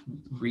through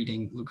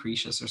reading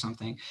Lucretius or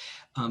something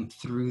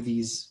through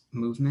these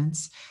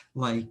movements,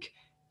 like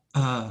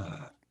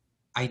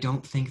I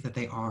don't think that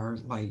they are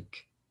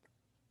like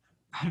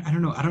I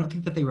don't know, I don't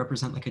think that they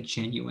represent like a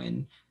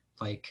genuine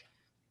like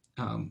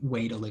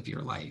way to live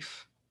your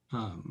life.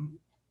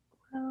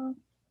 Well,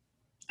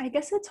 I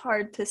guess it's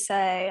hard to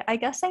say. I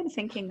guess I'm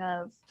thinking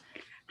of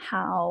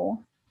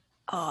how,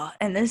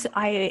 and this,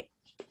 I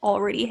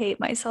already hate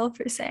myself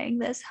for saying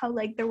this, how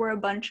like there were a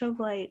bunch of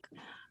like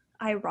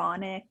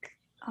ironic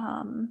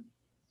um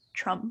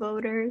Trump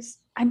voters.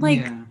 I'm like,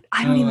 Yeah.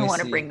 I don't Oh, even I want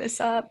to see. bring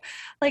this up.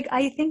 Like,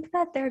 I think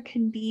that there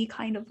can be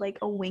kind of like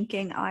a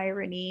winking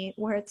irony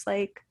where it's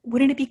like,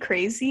 wouldn't it be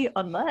crazy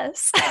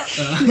unless,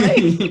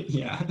 like,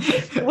 Yeah.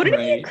 wouldn't it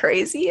be Right.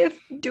 crazy if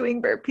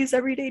doing burpees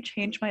every day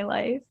changed my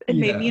life and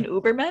made me Yeah. an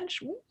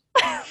Ubermensch?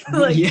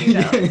 Like,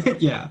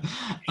 Yeah.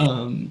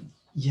 Yeah.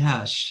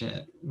 Yeah,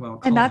 shit. Well,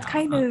 and call it that's out.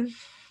 kind of,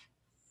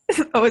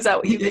 oh, is that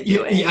what you've been Yeah,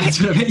 doing?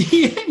 that's what I mean.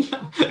 Yeah.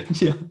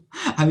 Yeah.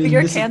 I mean,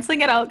 You're this is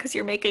canceling it out because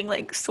you're making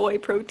like soy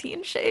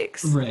protein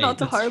shakes, right. not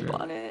to That's harp true.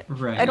 on it. I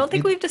Right. don't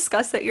think we've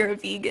discussed that you're a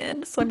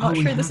vegan, so I'm Oh, not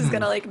we sure this is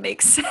gonna haven't. like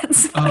make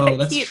sense that I Oh,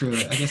 that's keep true.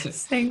 I guess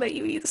saying that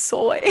you eat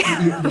soy.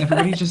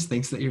 everybody just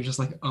thinks that you're just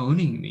like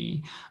owning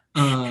me.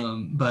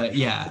 But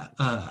yeah,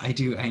 I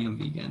do. I am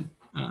vegan.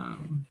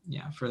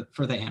 Yeah, for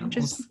the which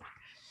is animals.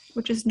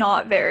 which is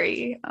not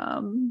very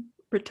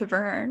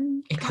RETVRN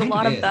It because a kind of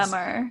lot of them is.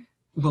 are.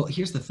 Well,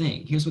 here's the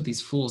thing. Here's what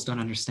these fools don't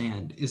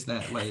understand is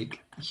that like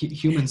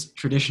humans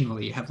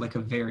traditionally have like a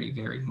very,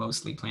 very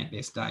mostly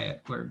plant-based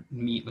diet where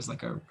meat was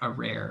like a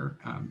rare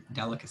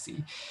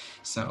delicacy.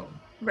 So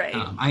Right.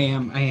 I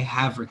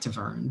have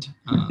returned.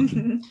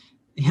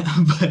 Yeah,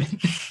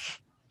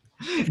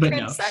 You've but no,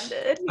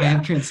 transcended, I have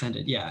yeah.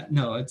 transcended. Yeah,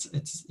 no, it's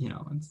it's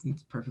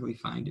perfectly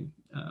fine to.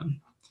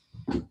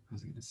 What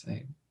was I gonna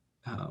say?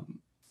 Um,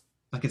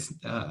 like it's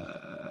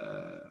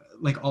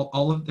like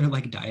all of their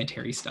like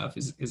dietary stuff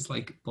is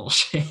like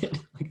bullshit.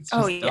 Like it's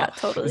Oh just dumb. yeah,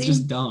 It's totally.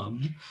 just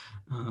dumb.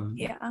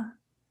 Yeah.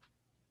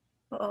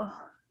 Oh,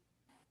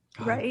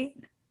 God. right.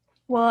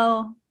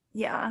 Well,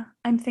 yeah,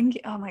 I'm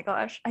thinking, oh my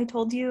gosh, I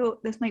told you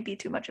this might be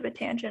too much of a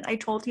tangent. I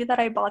told you that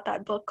I bought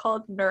that book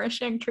called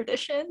Nourishing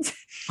Traditions.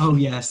 Oh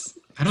yes.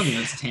 I don't think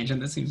that's a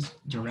tangent. That seems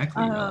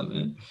directly relevant.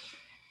 um,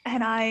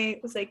 and I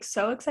was like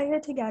so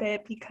excited to get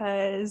it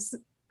because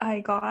I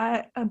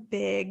got a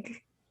big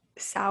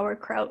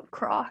sauerkraut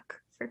crock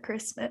for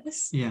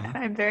Christmas. Yeah. And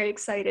I'm very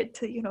excited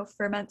to,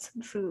 ferment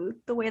some food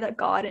the way that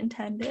God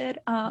intended.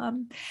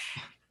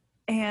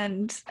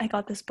 And I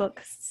got this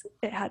book.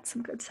 It had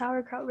some good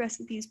sauerkraut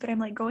recipes, but I'm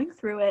like going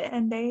through it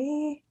and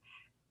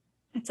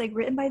it's like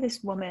written by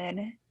this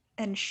woman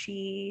and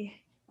she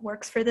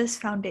works for this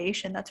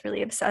foundation that's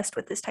really obsessed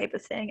with this type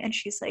of thing. And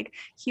she's like,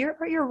 here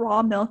are your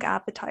raw milk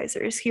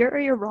appetizers. Here are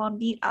your raw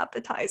meat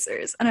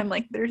appetizers. And I'm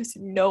like, there's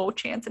no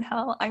chance in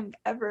hell I'm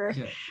ever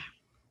Yeah.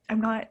 I'm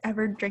not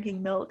ever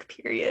drinking milk,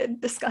 period. Yeah,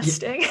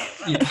 Disgusting.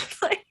 yeah.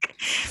 Like,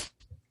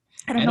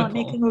 and I'm not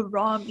Edible. making a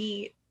raw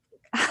meat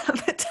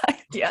appetizer.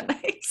 Yeah,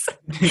 nice.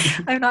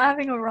 I'm not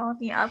having a raw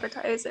meat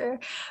appetizer.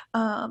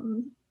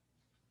 Um,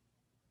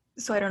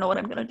 so I don't know what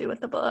I'm gonna do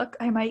with the book.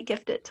 I might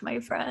gift it to my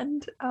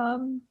friend if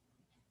You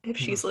have a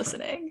she's friend.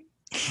 listening.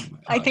 Oh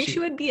my, I oh, think she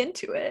would be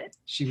into it.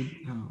 she would,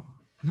 no,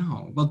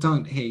 no. Well,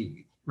 don't,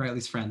 hey,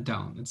 Riley's friend,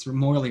 don't. It's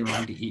morally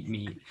wrong to eat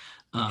meat.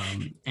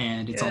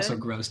 And it's also Yeah.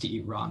 gross to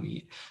eat raw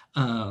meat.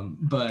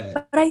 But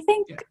But I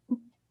think, yeah,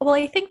 well,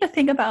 I think the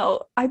thing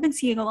about, I've been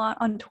seeing a lot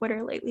on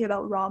Twitter lately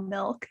about raw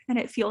milk, and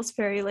it feels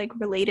very like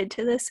related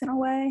to this in a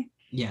way.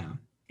 yeah.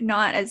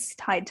 Not as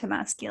tied to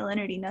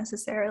masculinity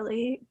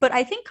necessarily, but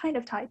I think kind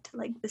of tied to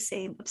like the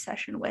same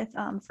obsession with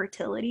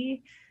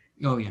fertility.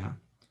 Oh, yeah.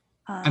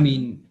 I Um,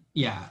 mean,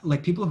 yeah,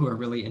 like people who are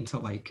really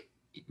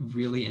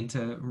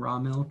into raw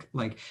milk,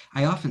 like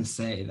I often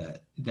say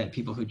that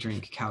people who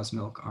drink cow's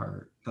milk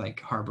are like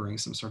harboring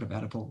some sort of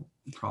edible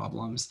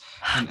problems.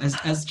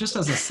 As just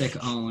as a sick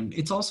own,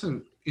 it's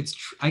also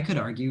I could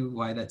argue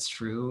why that's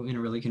true in a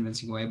really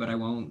convincing way, but I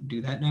won't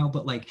do that now.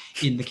 But like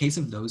in the case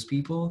of those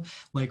people,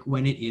 like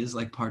when it is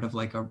like part of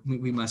like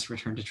we must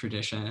return to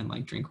tradition and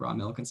like drink raw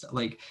milk and stuff,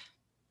 like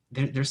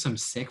there's some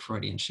sick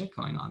Freudian shit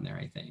going on there,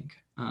 I think.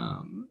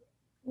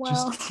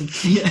 well,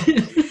 Just yeah.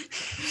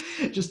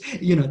 Just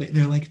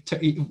they're like,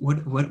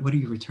 what are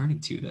you returning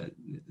to,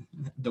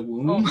 the oh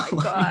womb? my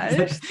Like,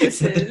 gosh,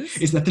 this is,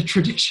 is that the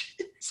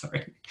tradition?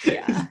 Sorry.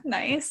 yeah,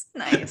 nice,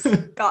 nice.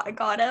 Got him.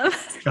 Got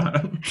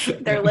him.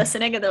 They're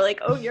listening and they're like,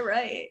 oh, you're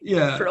right. Yeah,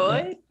 yeah,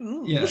 Freud?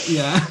 yeah,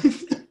 yeah.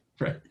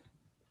 Right.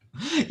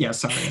 Yeah,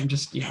 sorry, I'm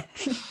just, yeah,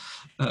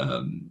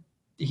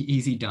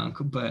 easy dunk.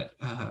 But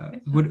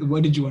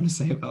what did you want to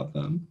say about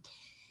them?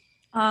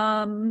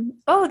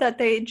 Oh, that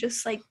they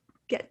just like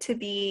get to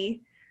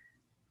be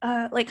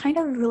like kind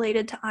of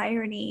related to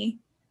irony.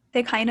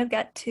 They kind of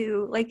get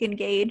to like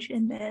engage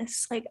in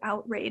this like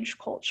outrage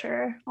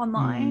culture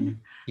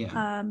online,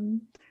 Yeah,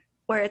 um,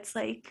 where it's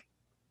like,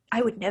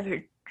 I would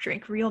never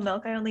drink real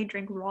milk. I only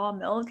drink raw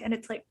milk. And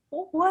it's like,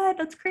 oh, what?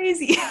 That's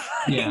crazy.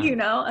 yeah,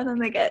 And then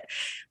they get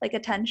like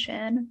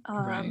attention.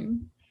 right.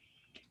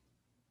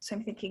 So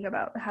I'm thinking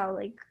about how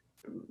like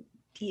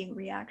being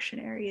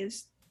reactionary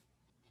is,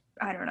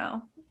 I don't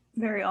know,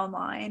 very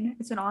online.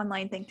 It's an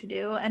online thing to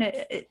do. And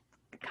it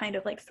kind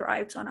of like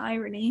thrives on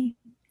irony,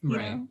 you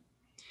Right. know?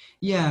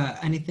 Yeah,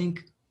 and I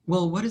think,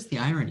 well, what is the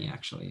irony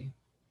actually?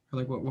 Or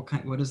like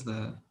what is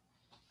the,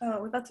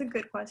 Oh, that's a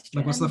good like what's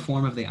the question.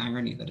 form of the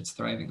irony that it's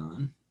thriving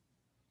on?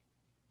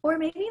 Or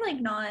maybe like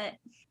not,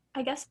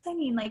 I guess I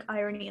mean like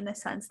irony in the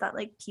sense that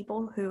like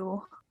people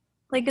who,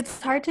 like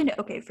it's hard to know.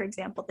 Okay, for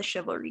example, the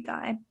chivalry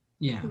guy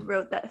Yeah. who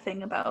wrote that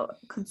thing about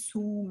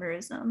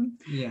consumerism.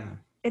 Yeah.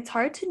 It's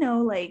hard to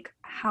know like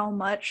how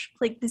much,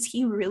 like, does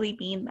he really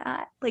mean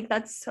that? Like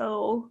that's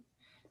so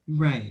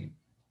Right.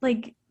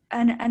 like,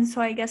 and so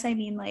I guess I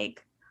mean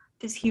like,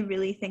 does he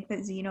really think that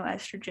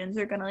xenoestrogens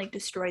are gonna like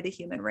destroy the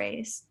human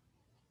race?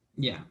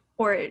 Yeah.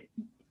 Or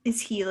is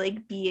he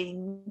like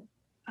being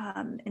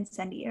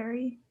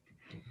incendiary?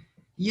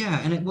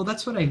 Yeah, and well,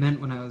 that's what I meant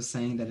when I was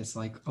saying that it's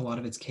like a lot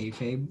of it's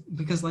kayfabe,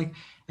 because like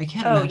I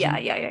can't Oh yeah,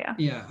 imagine, yeah, yeah, yeah.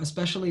 yeah,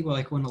 especially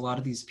like when a lot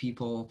of these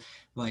people,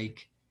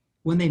 like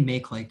when they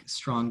make like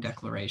strong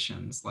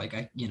declarations, like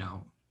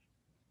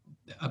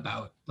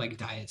about like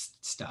diet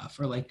stuff,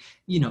 or like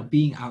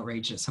being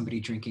outraged at somebody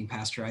drinking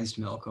pasteurized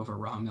milk over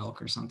raw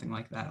milk or something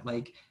like that.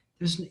 Like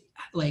there's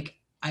like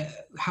I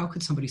how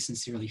could somebody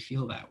sincerely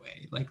feel that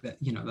way? Like that,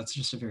 that's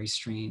just a very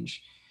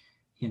strange,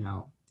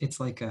 it's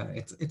like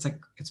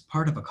it's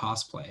part of a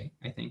cosplay,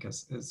 I think,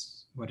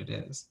 is what it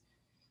is.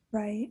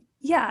 Right.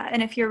 Yeah.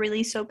 And if you're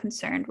really so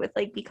concerned with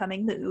like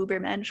becoming the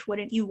Ubermensch,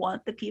 wouldn't you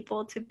want the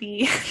people to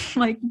be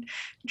like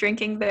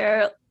drinking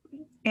their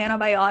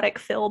antibiotic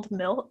filled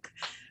milk?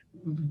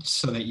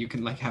 So that you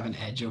can like have an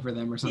edge over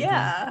them or something.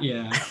 Yeah.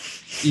 Yeah.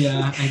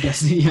 Yeah, I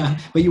guess. Yeah,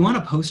 but you want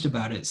to post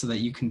about it so that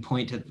you can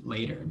point to it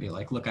later and be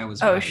like, look, I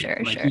was Oh, right, sure,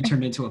 like sure. you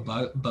turned into a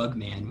bug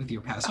man with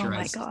your Oh my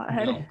pasteurized God.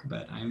 milk.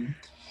 But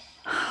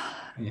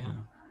yeah.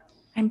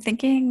 I'm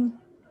thinking,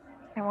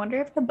 I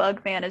wonder if the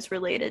bug man is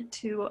related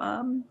to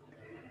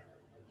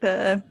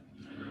the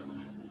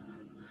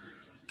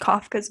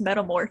Kafka's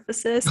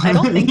Metamorphosis. I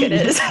don't think it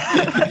is.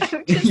 I'm just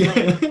like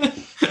Yeah.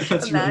 That's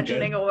really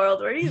imagining good. a world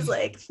where he's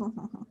like,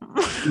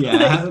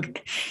 Yeah,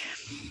 like,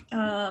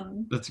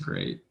 um, that's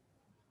great.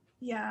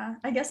 yeah.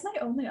 I guess my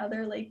only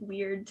other like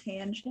weird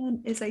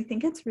tangent is I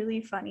think it's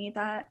really funny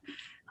that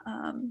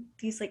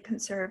these like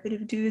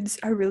conservative dudes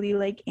are really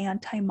like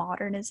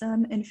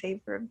anti-modernism in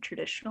favor of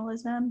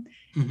traditionalism,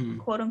 Hmm.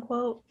 quote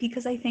unquote,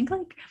 because I think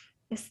like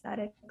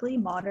aesthetically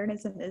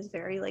modernism is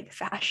very like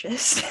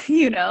fascist,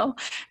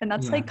 and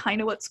that's Yeah. like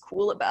kind of what's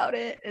cool about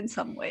it in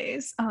some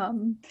ways.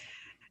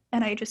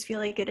 And I just feel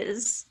like it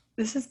is,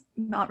 this is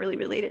not really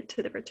related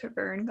to the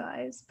RETVRN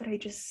guys, but I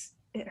just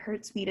it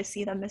hurts me to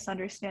see them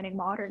misunderstanding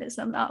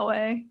modernism that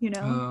way, you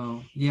know?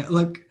 Oh, yeah.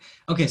 Like,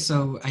 okay,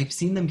 so I've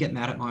seen them get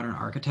mad at modern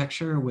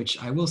architecture, which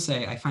I will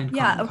say I find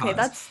Yeah, common okay,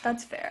 cause.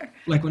 that's fair.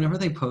 Like whenever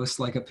they post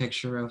like a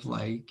picture of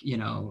like,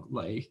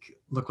 like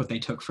look what they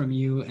took from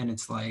you, and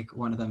it's like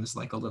one of them is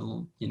like a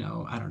little,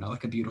 I don't know,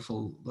 like a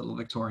beautiful little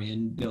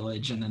Victorian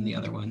village, and then the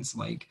other Mhm. one's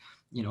like,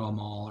 a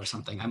mall or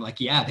something. I'm like,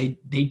 yeah,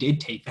 they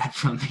did take that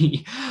from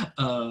me.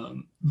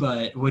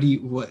 But what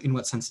in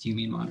what sense do you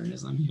mean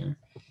modernism here?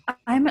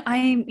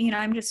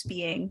 I'm just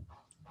being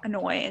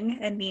annoying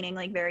and meaning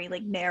like very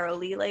like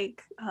narrowly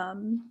like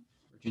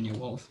Virginia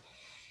Woolf.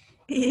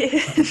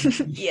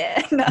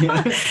 yeah, no,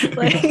 Yeah.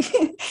 like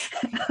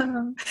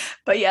um,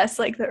 but yes,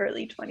 like the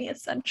early 20th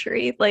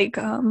century, like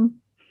I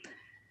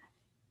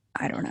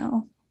don't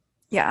know.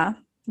 Yeah.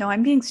 No,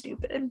 I'm being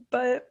stupid,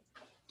 but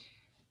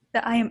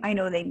I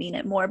know they mean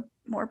it more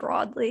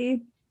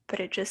broadly, but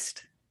it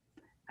just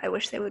I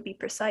wish they would be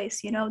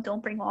precise, you know,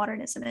 don't bring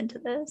modernism into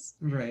this.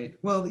 Right.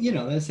 Well,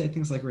 they say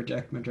things like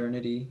reject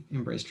modernity,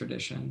 embrace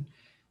tradition.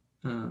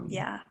 Um,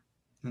 Yeah.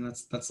 and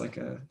that's like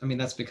I mean,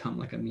 that's become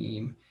like a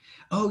meme.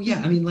 Oh yeah,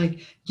 I Mm-hmm. mean,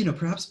 like,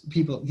 perhaps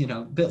people,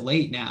 a bit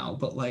late now,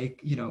 but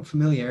like,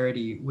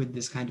 familiarity with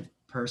this kind of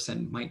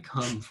person might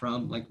come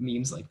from like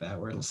memes like that,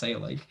 where it'll say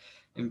like,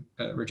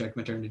 reject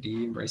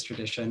modernity, embrace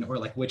tradition, or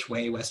like which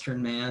way Western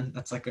man.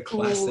 That's like a Oh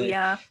classic.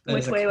 yeah. That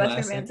is Which a way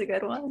Western classic. Man's a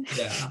good one.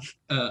 Yeah.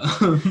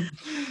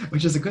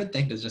 Which is a good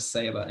thing to just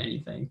say about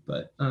anything.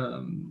 But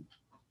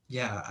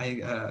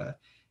yeah,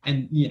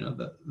 and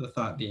the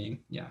thought being,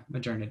 yeah,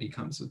 modernity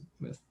comes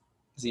with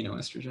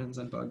xenoestrogens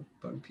and bug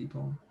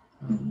people.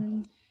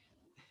 Um,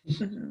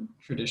 Mm-hmm. Mm-hmm.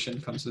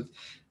 Tradition comes with,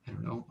 I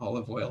don't know,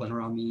 olive oil and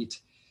raw meat.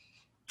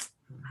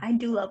 I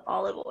do love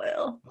olive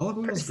oil Olive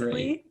oil is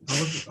great.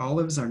 personally.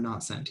 Olives are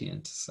not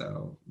sentient,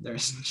 so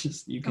there's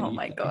just you can Oh eat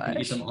my them. You can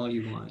eat them gosh. all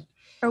you want.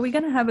 Are we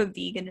gonna have a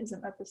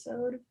veganism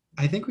episode?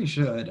 I think we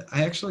should.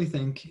 I actually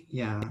think,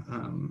 yeah,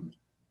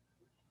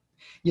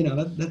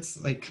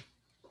 that's like,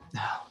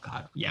 oh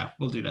God, yeah,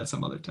 we'll do that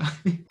some other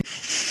time.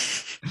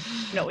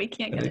 No, we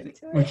can't But get I think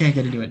into we it. can't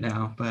get into it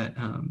now. But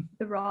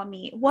The raw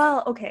meat.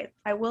 Well, okay.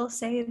 I will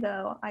say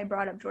though, I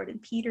brought up Jordan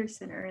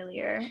Peterson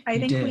earlier. I you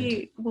think did,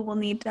 we will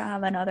need to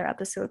have another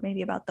episode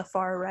maybe about the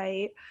far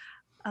right,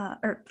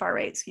 or far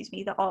right, excuse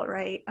me, the alt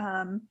right,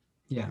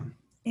 yeah,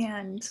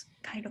 and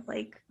kind of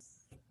like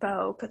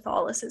faux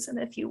Catholicism,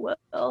 if you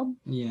will.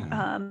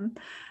 yeah. Um,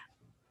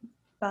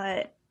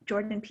 but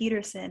Jordan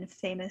Peterson,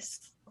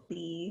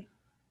 famously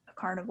a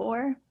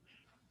carnivore,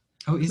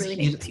 Oh, is really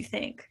he makes you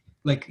think.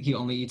 like he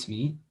only eats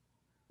meat?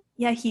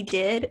 Yeah, he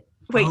did.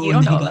 Wait, Oh, you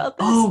and don't then he know got. about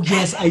this? Oh,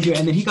 yes, I do.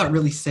 And then he got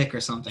really sick or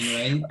something,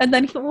 right? And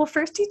then well,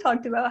 first he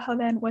talked about how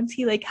then once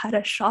he like had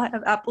a shot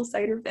of apple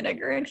cider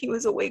vinegar and he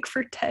was awake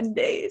for 10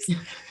 days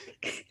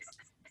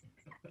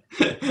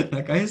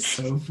That guy is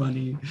so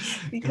funny.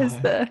 because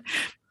God.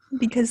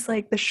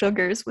 like the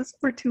sugars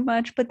were too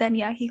much. But then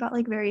yeah, he got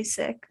like very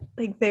sick,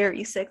 like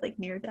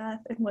near death,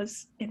 and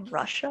was in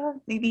Russia,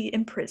 maybe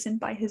imprisoned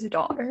by his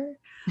daughter,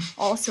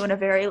 also in a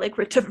very like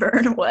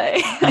RETVRN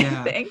way, I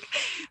Yeah, think.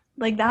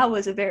 Like that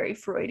was a very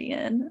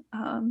Freudian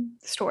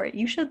story.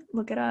 You should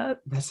look it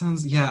up. that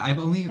sounds. Yeah, I've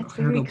only It's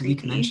heard very oblique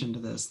creepy. mention to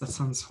this. That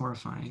sounds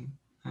horrifying.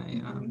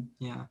 Mm-hmm.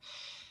 Yeah.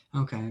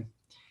 Okay.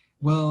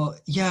 Well,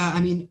 yeah, I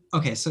mean,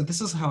 okay, so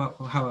this is how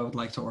I would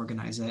like to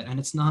organize it. And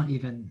it's not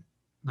even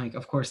like,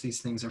 of course,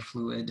 these things are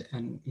fluid,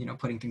 and,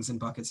 putting things in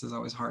buckets is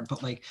always hard.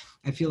 But like,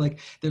 I feel like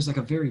there's like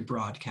a very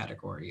broad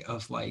category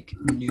of like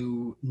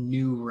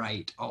new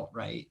right, alt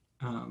right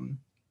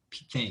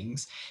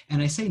things.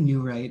 And I say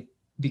new right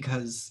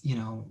because,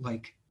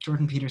 like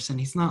Jordan Peterson,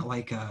 he's not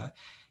like a,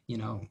 you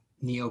know,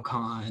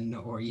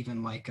 neocon or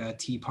even like a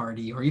Tea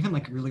Party or even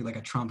like really like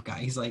a Trump guy.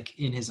 He's like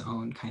in his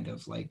own kind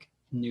of like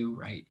new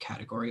right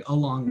category,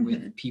 along with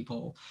Mm-hmm.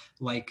 people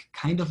like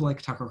kind of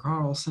like Tucker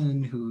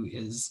Carlson, who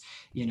is,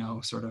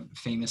 sort of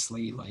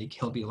famously like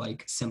he'll be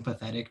like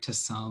sympathetic to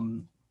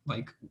some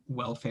like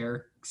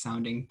welfare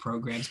sounding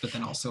programs, but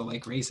then also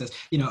like racist,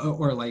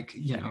 or like,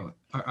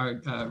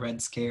 our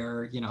Red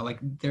Scare, like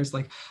there's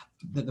like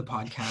the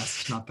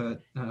podcast, not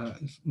the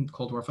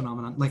Cold War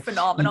phenomenon, like,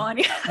 Phenomenon.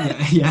 Yeah.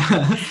 yeah,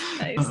 yeah.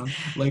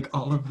 Nice. Like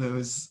all of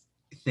those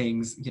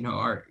things,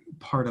 are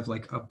part of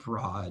like a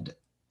broad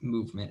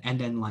movement. And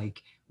then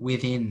like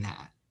within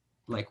that,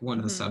 like one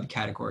of the Mm-hmm.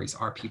 subcategories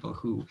are people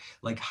who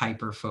like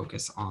hyper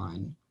focus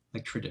on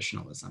like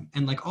traditionalism,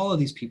 and like all of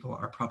these people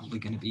are probably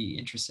going to be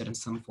interested in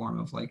some form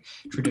of like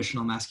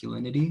traditional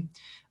masculinity.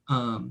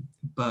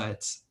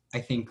 But I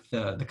think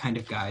the kind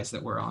of guys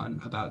that we're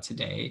on about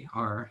today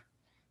are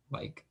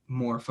like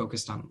more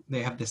focused on,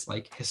 they have this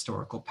like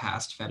historical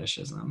past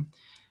fetishism.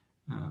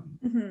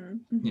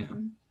 Mm-hmm. Yeah.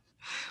 Mm-hmm.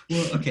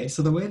 Well, okay,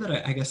 so the way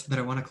that I guess that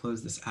I want to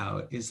close this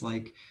out is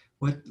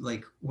what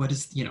is,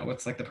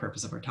 what's like the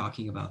purpose of our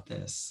talking about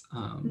this,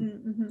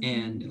 Mm-hmm.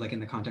 and like in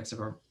the context of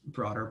our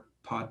broader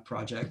pod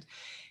project.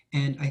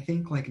 And I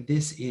think like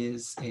this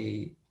is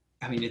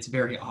I mean, it's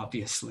very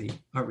obviously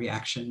a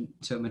reaction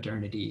to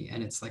modernity,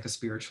 and it's like a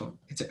spiritual,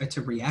 it's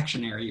a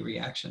reactionary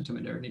reaction to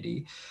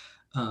modernity.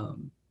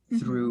 um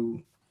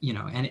through, you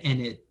know, and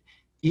it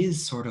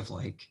is sort of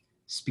like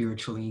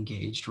spiritually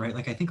engaged, right?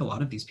 Like I think a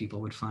lot of these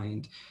people would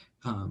find,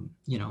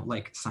 you know,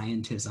 like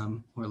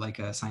scientism or like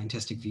a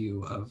scientific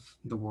view of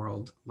the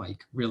world,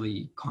 like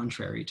really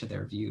contrary to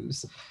their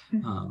views,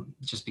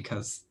 just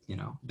because, you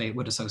know, they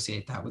would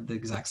associate that with the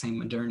exact same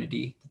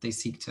modernity that they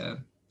seek to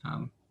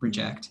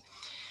reject.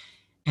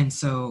 And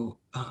so,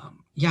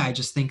 yeah, I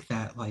just think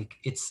that like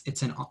it's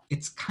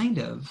kind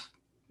of,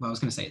 well, I was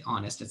going to say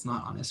honest. It's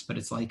not honest, but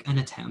it's like an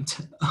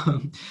attempt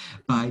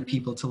by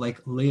people to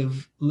like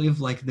live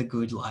like the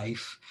good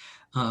life,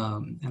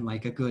 and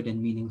like a good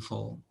and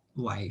meaningful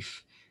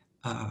life,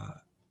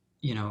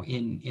 you know,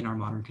 in our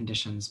modern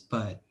conditions.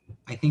 But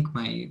I think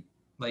my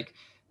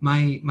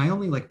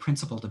only like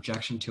principled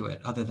objection to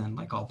it, other than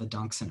like all the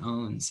dunks and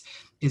owns,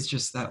 is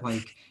just that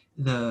like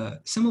the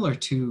similar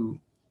to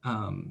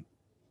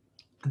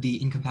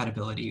the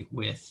incompatibility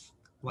with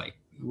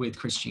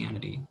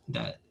Christianity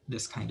that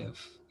this kind of,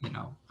 you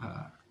know,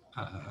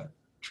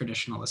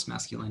 traditionalist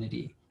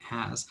masculinity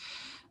has.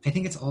 I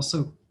think it's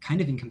also kind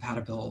of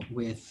incompatible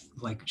with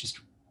like just,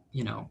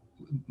 you know,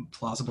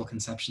 plausible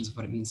conceptions of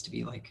what it means to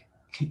be like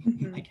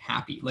like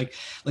happy. Like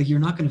you're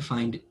not going to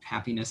find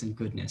happiness and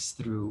goodness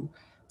through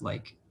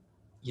like,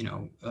 you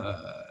know,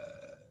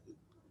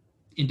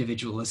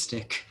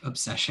 individualistic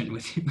obsession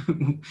with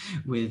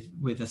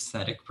with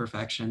aesthetic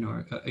perfection,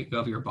 or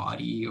of your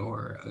body,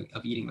 or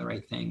of eating the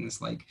right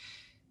things. Like,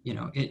 you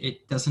know,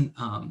 it doesn't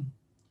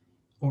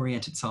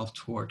orient itself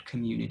toward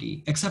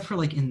community, except for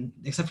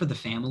the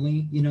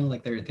family, you know,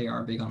 like they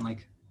are big on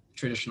like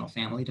traditional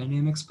family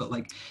dynamics, but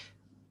like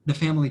the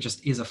family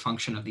just is a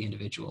function of the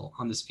individual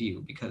on this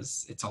view,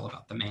 because it's all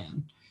about the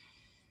man.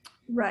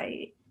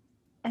 Right.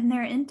 And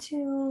they're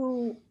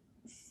into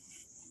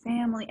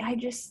family. I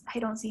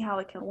don't see how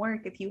it can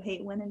work if you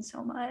hate women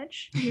so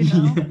much, you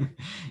know.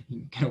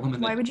 You get a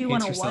woman Why that would you hates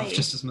want a herself wife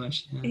just as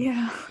much.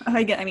 Yeah.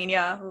 I mean,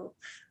 yeah,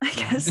 I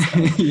guess so.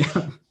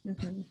 Yeah.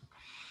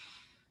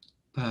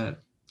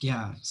 But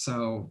yeah,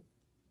 so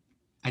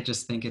I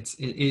just think it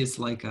is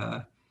like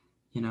a,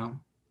 you know,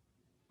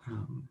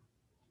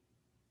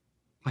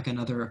 like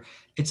another,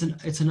 it's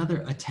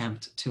another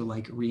attempt to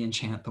like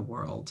re-enchant the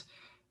world,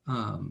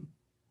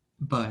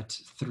 but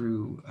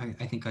through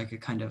I think like a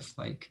kind of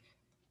like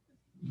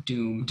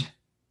doomed,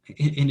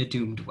 in a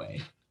doomed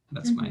way.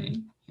 That's my,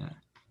 yeah.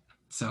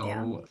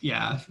 So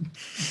yeah,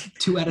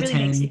 2 out of really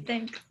 10. Makes you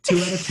think. 2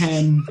 out of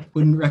 10.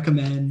 Wouldn't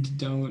recommend.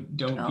 Don't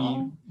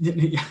No.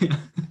 be.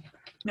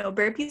 No,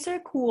 burpees are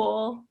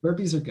cool.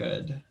 Burpees are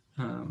good.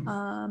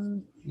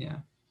 Yeah.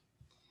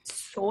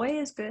 Soy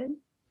is good.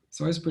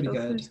 Soy's pretty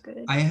Tofu's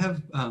good. I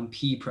have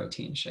pea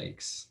protein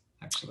shakes,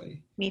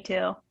 actually. Me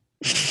too.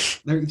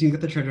 Do you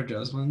get the Trader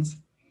Joe's ones?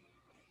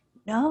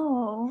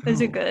 No.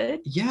 Is it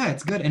good? Yeah,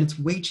 it's good, and it's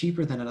way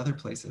cheaper than at other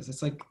places.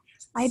 It's like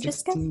I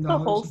just get the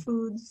Whole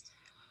Foods.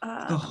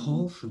 The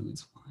Whole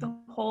Foods one.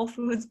 The Whole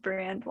Foods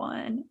brand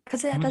one,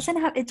 because it doesn't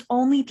have. It's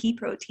only pea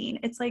protein.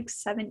 It's like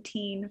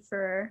 17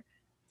 for.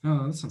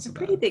 Oh, that's not so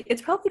pretty big.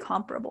 It's probably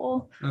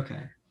comparable.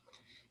 Okay,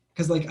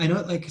 because like I know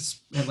at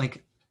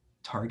like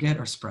Target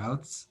or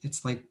Sprouts,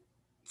 it's like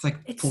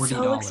 $40.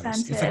 So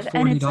expensive. It's like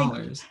 $40.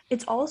 And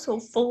it's also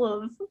full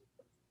of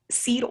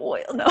seed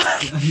oil,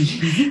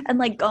 and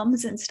like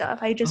gums and stuff.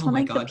 I just want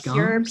like the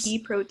pure gums? Pea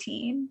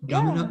protein.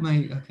 Gumming up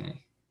my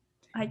okay.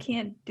 I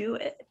can't do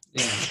it.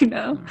 Yeah. You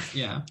know.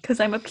 Yeah. Because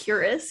I'm a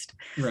purist.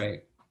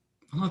 Right.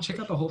 Well, check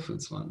out the Whole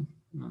Foods one.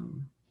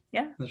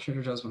 Yeah. The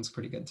Trader Joe's one's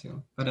pretty good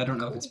too, but I don't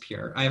know if it's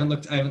pure. I haven't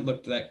looked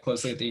that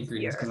closely at the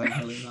ingredients, because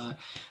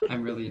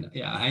I'm really not.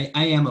 Yeah,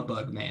 I am a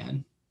bug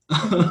man.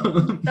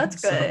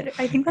 That's good.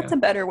 I think that's a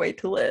better way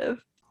to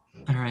live.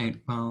 All right.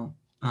 Well,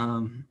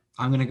 I'm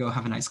gonna go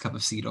have a nice cup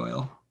of seed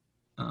oil.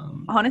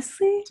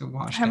 Honestly, to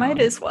wash. I might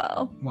as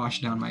well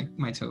wash down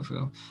my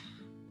tofu.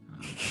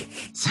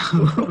 So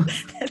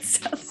that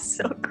sounds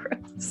so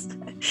gross.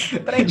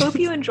 But I hope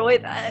you enjoy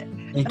that.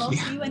 Thank you. I'll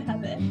see you in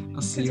heaven.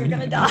 I'll see you. Because you're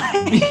gonna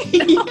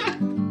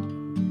die.